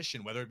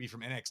transition, whether it be from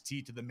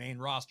NXT to the main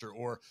roster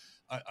or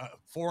a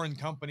foreign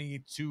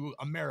company to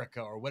America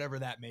or whatever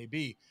that may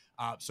be.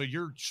 So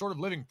you're sort of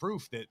living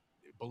proof that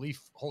belief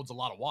holds a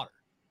lot of water.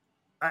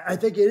 I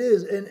think it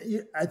is.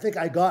 And I think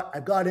I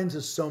got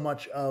into so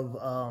much of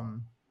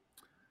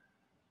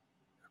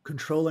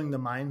controlling the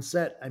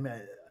mindset. I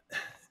mean,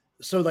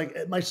 so like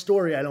my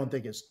story, I don't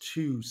think is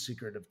too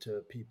secretive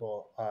to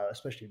people,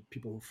 especially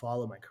people who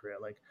follow my career.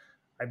 Like,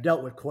 I've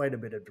dealt with quite a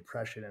bit of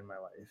depression in my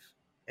life,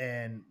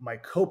 and my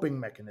coping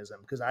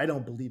mechanism, because I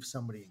don't believe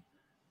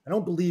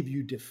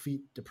you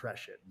defeat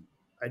depression.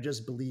 I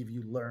just believe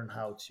you learn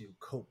how to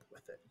cope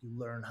with it. You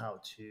learn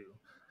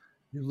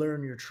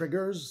your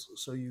triggers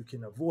so you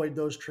can avoid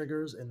those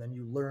triggers, and then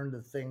you learn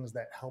the things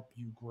that help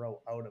you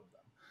grow out of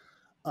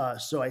them.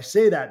 So I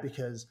say that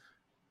because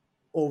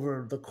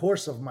over the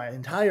course of my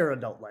entire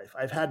adult life,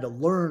 I've had to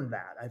learn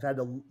that.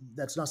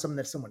 That's not something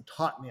that someone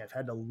taught me. I've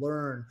had to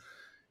learn,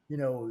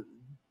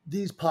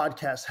 these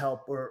podcasts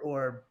help,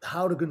 or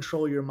how to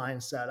control your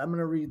mindset. I'm going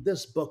to read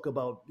this book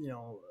about,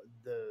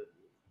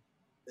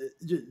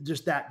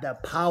 just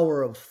that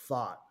power of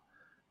thought.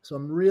 So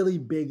I'm really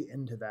big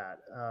into that,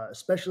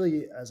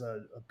 especially as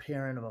a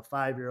parent of a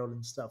 5-year-old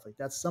and stuff. Like,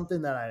 that's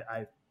something that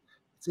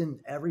it's in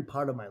every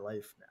part of my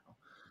life now.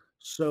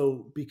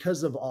 So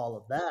because of all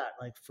of that,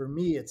 like, for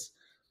me,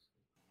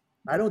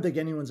 I don't think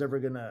anyone's ever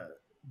going to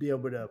be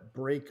able to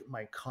break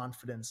my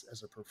confidence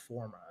as a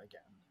performer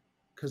again.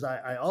 Because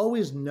I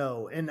always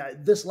know, and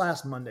this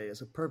last Monday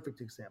is a perfect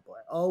example.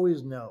 I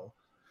always know.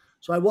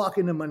 So I walk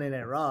into Monday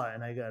Night Raw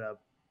and I got a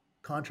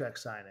contract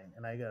signing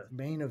and I got a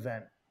main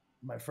event,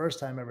 my first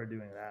time ever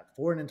doing that,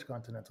 for an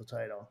Intercontinental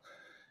title.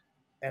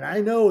 And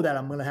I know that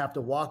I'm going to have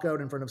to walk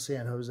out in front of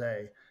San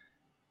Jose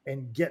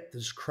and get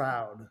this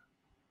crowd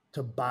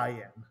to buy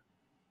in,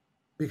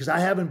 because I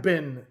haven't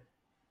been,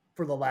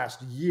 for the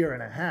last year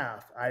and a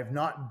half, I've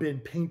not been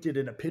painted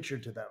in a picture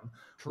to them.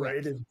 Correct. Where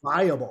it is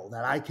viable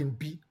that I can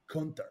beat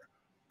Gunther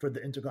for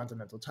the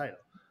Intercontinental title.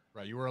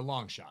 Right. You were a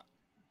long shot.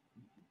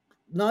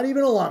 not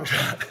even a long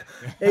shot,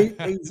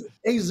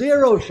 a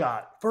zero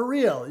shot for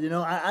real.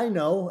 I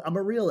know I'm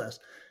a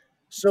realist.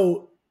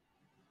 So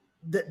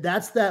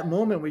that's that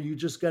moment where you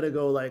just got to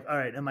go like, all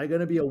right, am I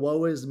going to be a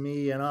woe is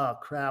me and oh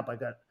crap, I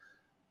got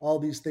all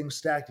these things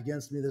stacked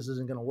against me, this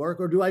isn't going to work?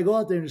 Or do I go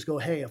out there and just go,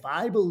 hey, if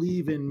I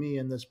believe in me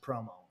in this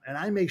promo and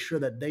I make sure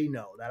that they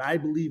know that I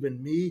believe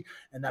in me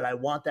and that I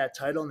want that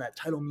title and that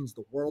title means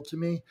the world to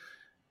me,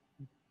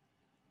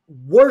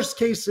 worst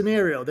case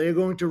scenario, they're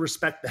going to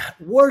respect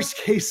that. Worst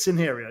case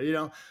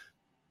scenario,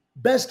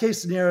 best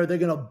case scenario, they're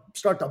going to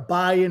start to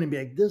buy in and be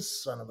like,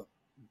 this son of a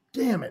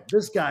damn it,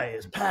 this guy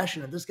is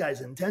passionate, this guy's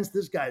intense,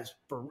 this guy's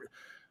for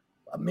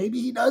maybe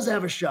he does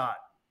have a shot.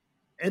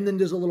 And then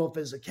there's a little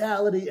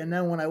physicality. And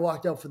then when I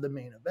walked out for the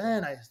main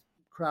event,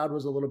 crowd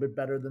was a little bit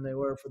better than they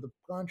were for the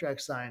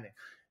contract signing.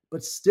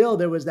 But still,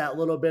 there was that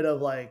little bit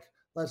of like,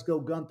 let's go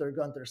Gunther.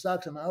 Gunther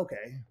sucks. I'm like,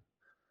 okay.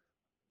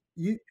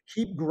 You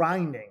keep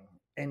grinding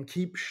and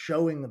keep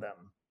showing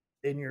them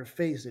in your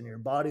face, in your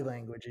body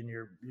language, in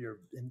your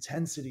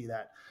intensity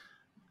that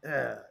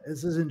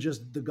this isn't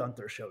just the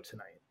Gunther show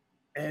tonight.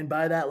 And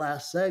by that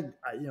last seg,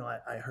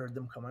 I heard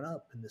them coming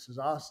up, and this is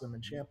awesome,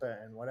 and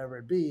Ciampa, and whatever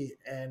it be.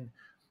 And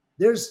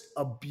there's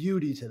a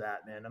beauty to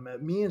that, man. I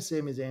mean, me and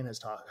Sami Zayn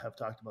have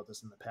talked about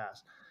this in the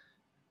past.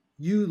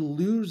 You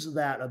lose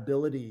that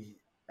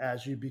ability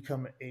as you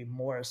become a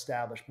more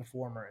established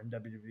performer in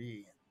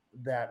WWE.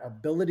 That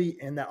ability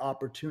and that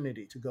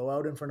opportunity to go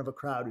out in front of a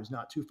crowd who's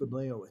not too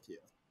familiar with you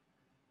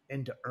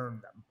and to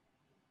earn them.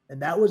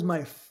 And that was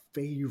my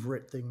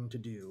favorite thing to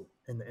do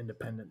in the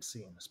independent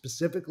scene,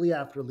 specifically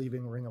after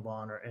leaving Ring of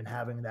Honor and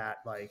having that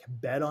like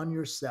bet on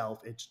yourself.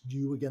 It's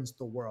you against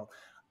the world.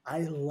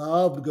 I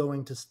loved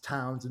going to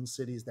towns and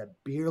cities that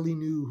barely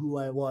knew who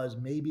I was,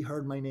 maybe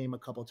heard my name a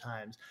couple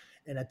times.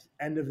 And at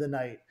the end of the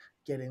night,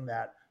 getting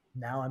that,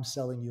 now I'm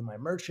selling you my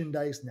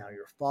merchandise. Now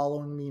you're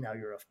following me. Now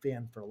you're a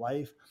fan for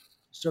life.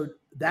 So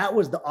that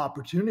was the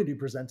opportunity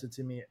presented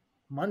to me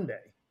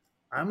Monday.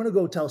 I'm going to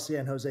go tell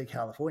San Jose,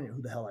 California,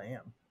 who the hell I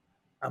am.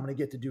 I'm going to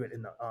get to do it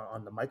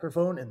on the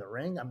microphone in the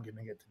ring. I'm going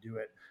to get to do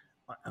it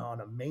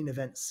on a main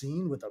event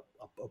scene with a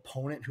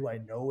opponent who I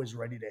know is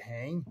ready to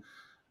hang.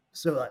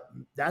 So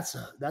that's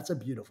a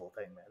beautiful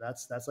thing, man.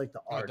 That's like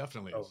the art. It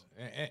definitely is.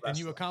 And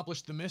you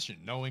accomplished the mission,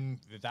 knowing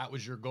that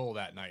was your goal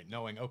that night,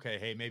 knowing, okay,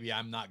 hey, maybe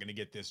I'm not going to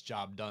get this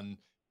job done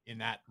in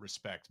that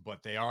respect,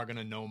 but they are going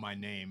to know my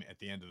name at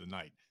the end of the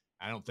night.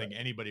 I don't think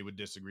anybody would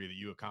disagree that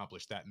you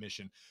accomplished that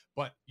mission.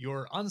 But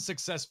your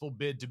unsuccessful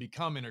bid to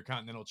become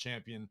Intercontinental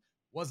Champion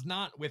was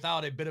not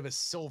without a bit of a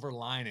silver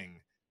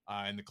lining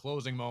in the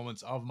closing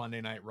moments of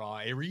Monday Night Raw,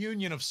 a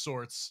reunion of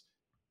sorts.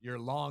 Your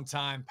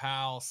longtime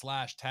pal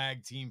 /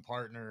 tag team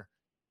partner,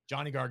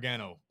 Johnny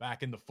Gargano,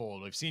 back in the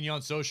fold. We've seen you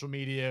on social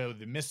media,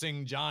 the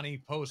missing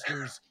Johnny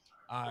posters.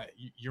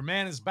 Your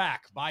man is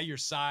back by your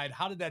side.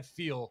 How did that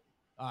feel,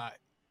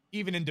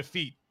 even in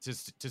defeat,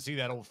 to see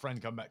that old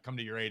friend come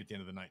to your aid at the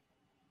end of the night?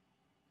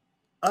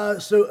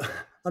 So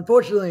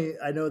unfortunately,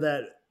 I know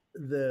that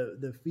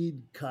the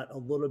feed cut a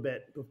little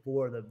bit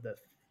before the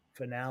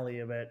finale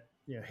of it.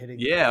 Hitting.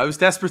 Yeah, I was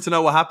desperate to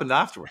know what happened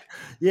afterward.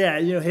 Yeah,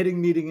 hitting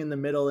meeting in the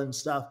middle and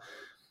stuff.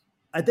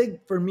 I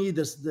think for me,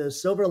 the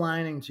silver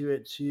lining to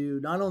it, to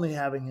not only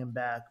having him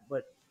back,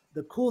 but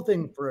the cool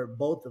thing for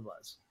both of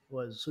us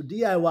was, so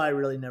DIY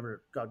really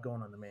never got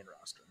going on the main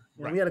roster.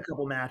 We had a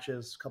couple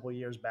matches a couple of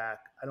years back.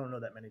 I don't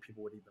know that many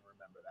people would even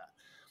remember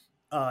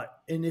that.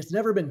 And it's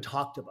never been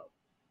talked about.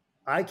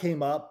 I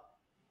came up,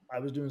 I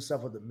was doing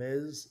stuff with The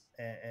Miz,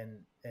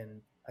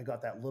 and I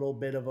got that little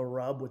bit of a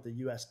rub with the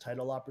U.S.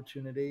 title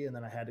opportunity, and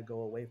then I had to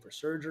go away for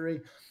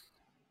surgery.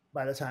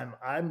 By the time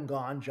I'm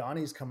gone,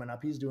 Johnny's coming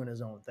up. He's doing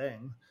his own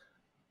thing.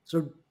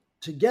 So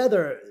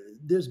together,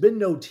 there's been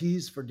no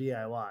tease for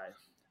DIY.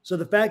 So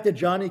the fact that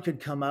Johnny could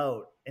come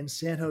out and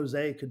San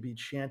Jose could be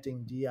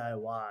chanting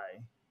DIY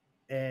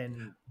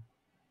and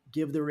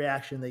give the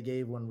reaction they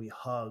gave when we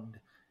hugged,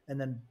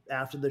 and then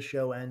after the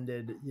show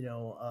ended,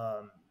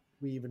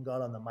 we even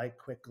got on the mic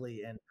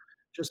quickly, and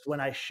just when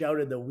I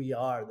shouted the "We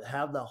Are," to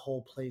have the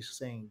whole place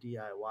saying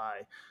DIY,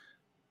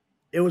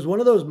 it was one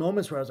of those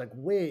moments where I was like,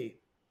 wait,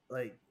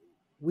 like,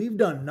 we've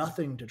done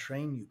nothing to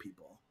train you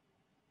people.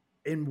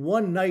 In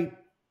one night,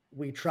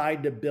 we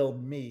tried to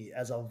build me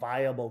as a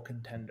viable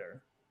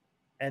contender,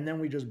 and then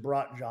we just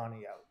brought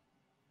Johnny out.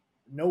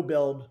 No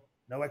build,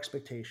 no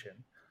expectation.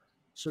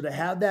 So to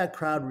have that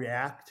crowd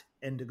react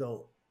and to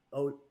go,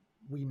 oh,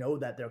 we know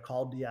that they're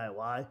called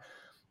DIY,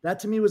 that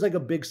to me was like a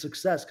big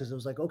success, because it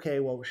was like, okay,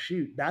 well,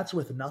 shoot, that's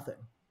with nothing.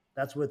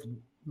 That's with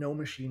no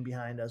machine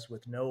behind us,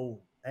 with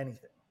no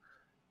anything.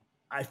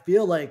 I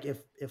feel like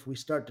if we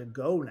start to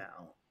go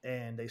now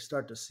and they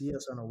start to see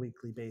us on a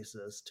weekly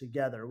basis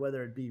together,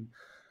 whether it be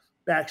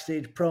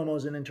backstage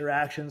promos and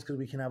interactions, because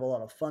we can have a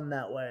lot of fun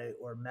that way,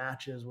 or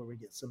matches where we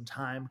get some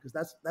time, because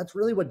that's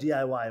really what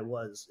DIY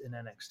was in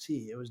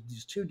NXT. It was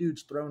these two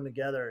dudes thrown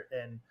together,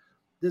 and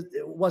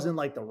it wasn't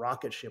like the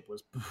rocket ship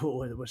was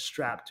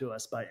strapped to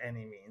us by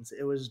any means.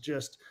 It was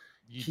just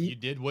you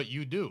did what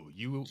you do.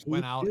 You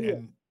went out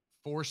and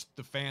forced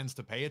the fans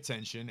to pay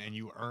attention, and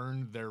you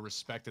earned their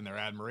respect and their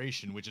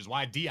admiration, which is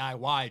why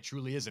DIY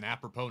truly is an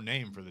apropos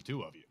name for the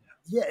two of you.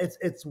 Yeah,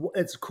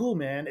 it's cool,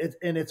 man.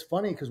 It's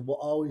funny because we'll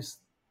always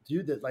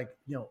do that. Like,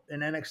 you know, in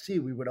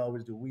NXT, we would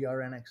always do We Are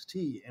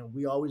NXT, and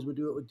we always would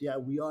do it with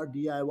DIY. We Are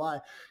DIY,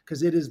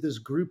 because it is this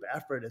group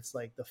effort. It's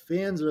like the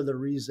fans are the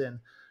reason.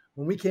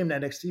 When we came to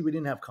NXT, we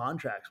didn't have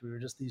contracts. We were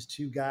just these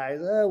two guys.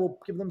 We'll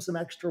give them some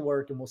extra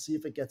work and we'll see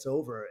if it gets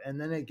over. And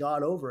then it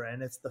got over,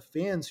 and it's the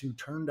fans who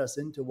turned us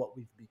into what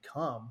we've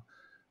become.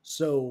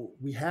 So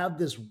we have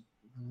this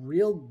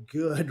real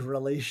good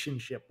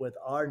relationship with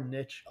our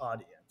niche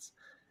audience.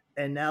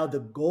 And now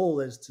the goal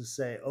is to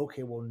say,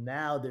 okay, well,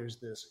 now there's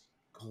this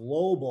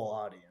global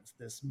audience,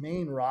 this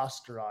main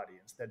roster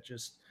audience that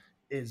just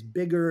is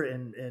bigger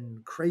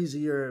and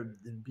crazier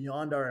and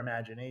beyond our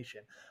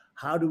imagination.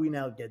 How do we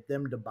now get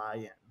them to buy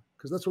in?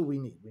 Because that's what we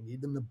need. We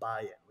need them to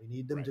buy in. We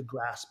need them to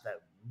grasp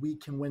that we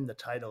can win the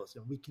titles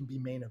and we can be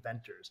main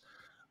eventers.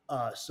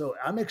 So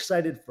I'm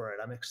excited for it.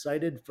 I'm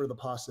excited for the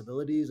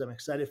possibilities. I'm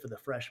excited for the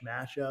fresh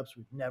matchups.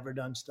 We've never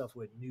done stuff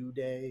with New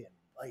Day and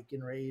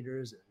Viking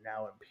Raiders, and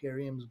now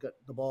Imperium's got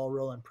the ball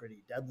rolling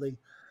pretty deadly.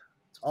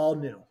 It's all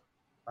new.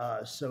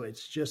 So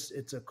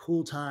it's a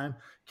cool time.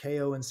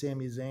 KO and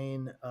Sami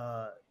Zayn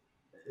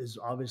is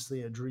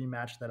obviously a dream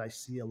match that I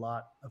see a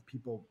lot of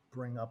people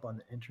bring up on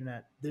the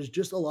internet. There's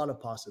just a lot of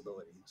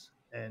possibilities.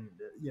 And,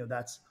 you know,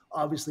 that's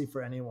obviously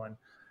for anyone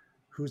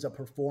who's a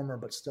performer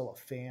but still a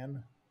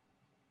fan.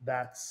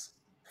 That's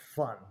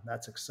fun.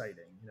 That's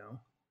exciting, you know?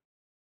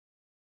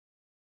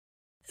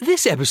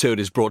 This episode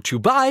is brought to you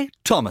by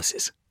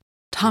Thomas's.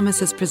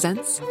 Thomas's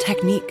presents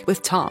Technique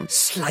with Tom.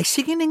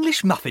 Slicing an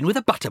English muffin with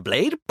a butter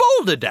blade?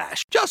 Boulder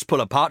Dash! Just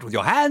pull apart with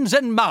your hands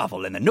and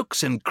marvel in the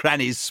nooks and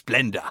crannies'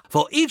 splendor,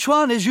 for each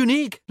one is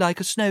unique like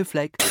a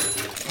snowflake.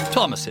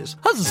 Thomas's,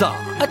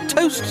 huzzah! A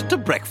toast to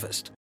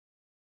breakfast.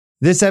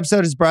 This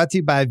episode is brought to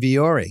you by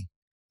Viore.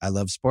 I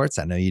love sports.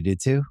 I know you do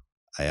too.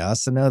 I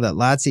also know that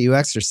lots of you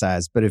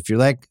exercise, but if you're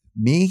like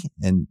me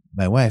and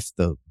my wife,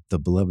 the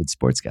beloved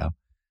sports gal,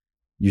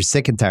 you're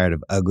sick and tired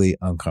of ugly,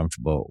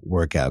 uncomfortable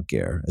workout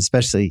gear.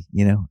 Especially,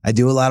 you know, I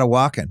do a lot of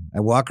walking. I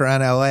walk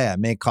around LA. I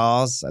make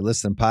calls. I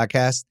listen to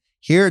podcasts.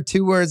 Here are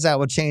two words that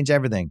will change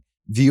everything.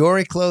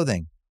 Viore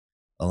Clothing,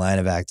 a line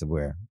of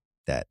activewear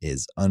that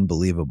is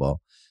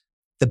unbelievable.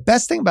 The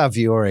best thing about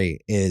Viore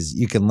is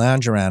you can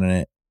lounge around in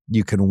it.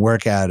 You can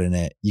work out in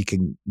it. You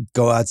can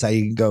go outside.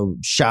 You can go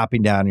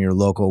shopping down in your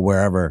local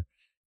wherever.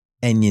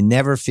 And you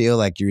never feel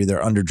like you're either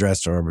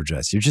underdressed or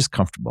overdressed. You're just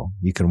comfortable.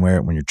 You can wear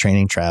it when you're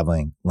training,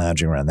 traveling,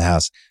 lounging around the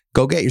house.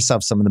 Go get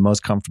yourself some of the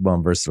most comfortable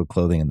and versatile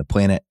clothing on the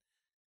planet.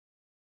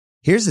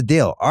 Here's the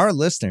deal. Our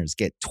listeners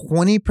get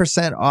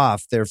 20%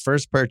 off their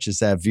first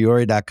purchase at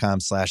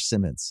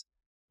Viore.com/Simmons.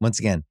 Once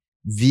again,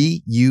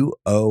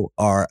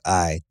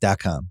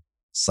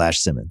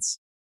 VUORI.com/Simmons.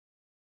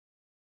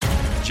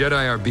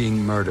 Jedi are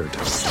being murdered.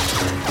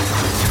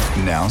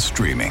 Now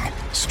streaming,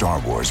 Star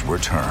Wars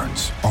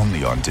Returns,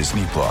 only on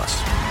Disney+.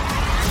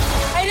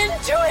 I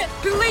didn't do it!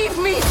 Believe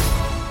me!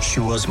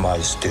 She was my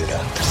student.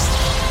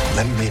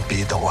 Let me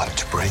be the one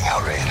to bring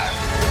her in.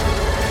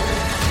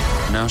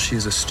 Now she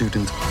is a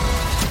student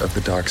of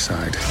the dark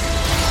side.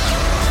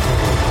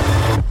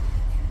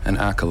 An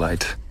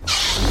acolyte.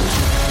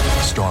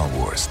 Star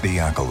Wars The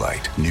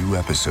Acolyte. New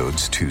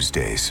episodes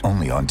Tuesdays,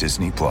 only on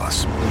Disney+.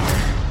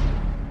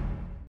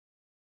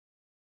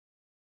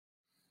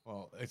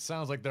 It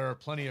sounds like there are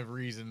plenty of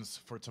reasons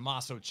for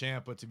Tommaso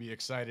Ciampa to be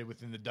excited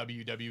within the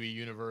WWE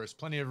universe.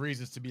 Plenty of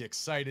reasons to be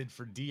excited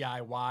for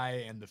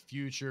DIY and the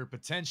future.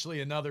 Potentially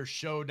another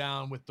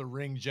showdown with the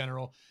Ring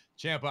General.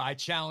 Ciampa, I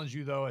challenge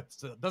you, though. It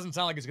doesn't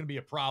sound like it's going to be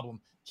a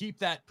problem. Keep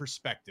that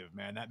perspective,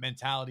 man. That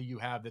mentality you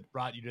have that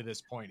brought you to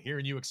this point.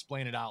 Hearing you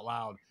explain it out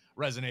loud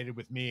resonated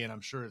with me, and I'm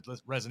sure it's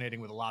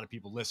resonating with a lot of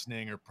people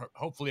listening, or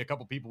hopefully a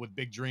couple people with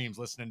big dreams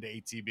listening to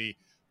ATB,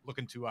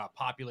 looking to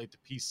populate the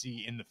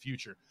PC in the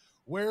future.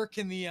 Where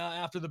can the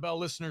After the Bell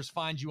listeners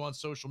find you on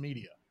social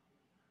media?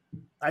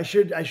 I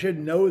should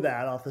know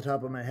that off the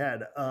top of my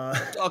head.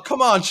 Oh,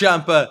 come on,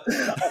 Ciampa.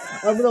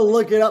 I'm going to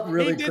look it up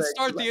really quick. He did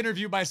start the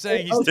interview by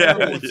saying he's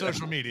terrible with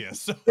social media.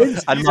 So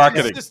and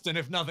marketing. Consistent,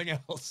 if nothing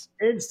else.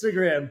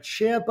 Instagram,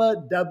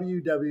 Ciampa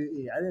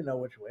WWE. I didn't know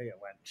which way it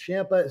went.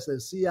 Ciampa, it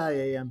says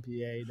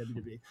CIAMPA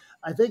WWE.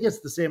 I think it's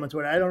the same on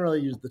Twitter. I don't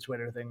really use the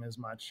Twitter thing as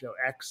much. So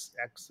X,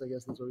 I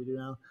guess that's what we do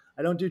now.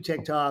 I don't do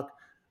TikTok.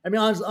 I mean,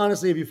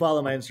 honestly, if you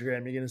follow my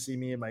Instagram, you're going to see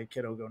me and my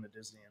kiddo going to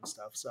Disney and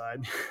stuff. So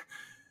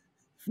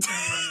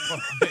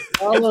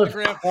Follow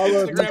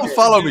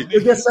me.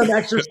 You get some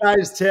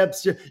exercise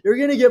tips. You're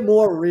going to get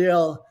more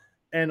real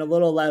and a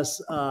little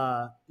less,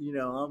 I'm going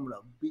to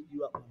beat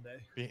you up one day.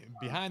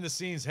 Behind the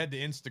scenes, head to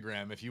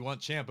Instagram. If you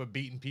want Ciampa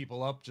beating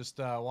people up, just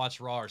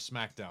watch Raw or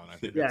SmackDown. I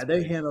think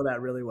they handle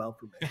that really well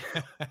for me.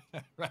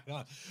 Right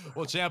on.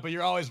 Well, Ciampa,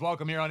 you're always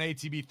welcome here on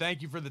ATB.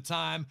 Thank you for the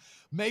time.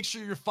 Make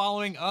sure you're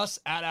following us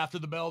at After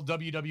the Bell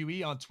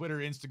WWE on Twitter,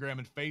 Instagram,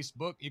 and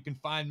Facebook. You can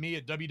find me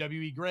at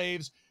WWE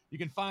Graves. You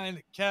can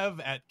find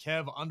Kev at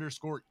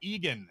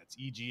Kev_Egan. That's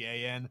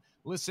EGAN.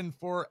 Listen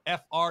for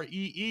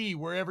FREE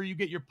wherever you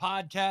get your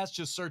podcast.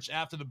 Just search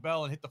After the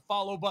Bell and hit the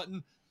follow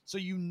button so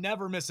you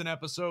never miss an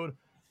episode.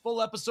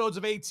 Full episodes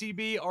of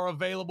ATB are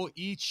available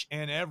each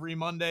and every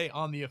Monday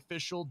on the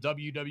official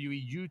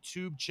WWE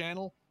YouTube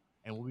channel.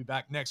 And we'll be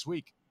back next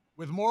week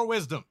with more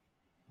wisdom,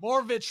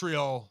 more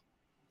vitriol,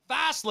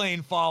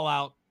 Fastlane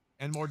fallout,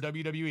 and more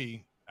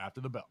WWE After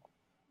the Bell.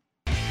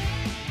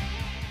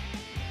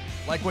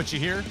 Like what you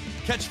hear?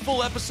 Catch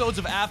full episodes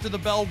of After the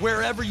Bell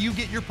wherever you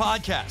get your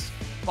podcasts.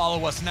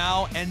 Follow us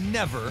now and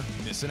never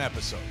miss an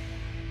episode.